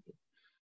valuable.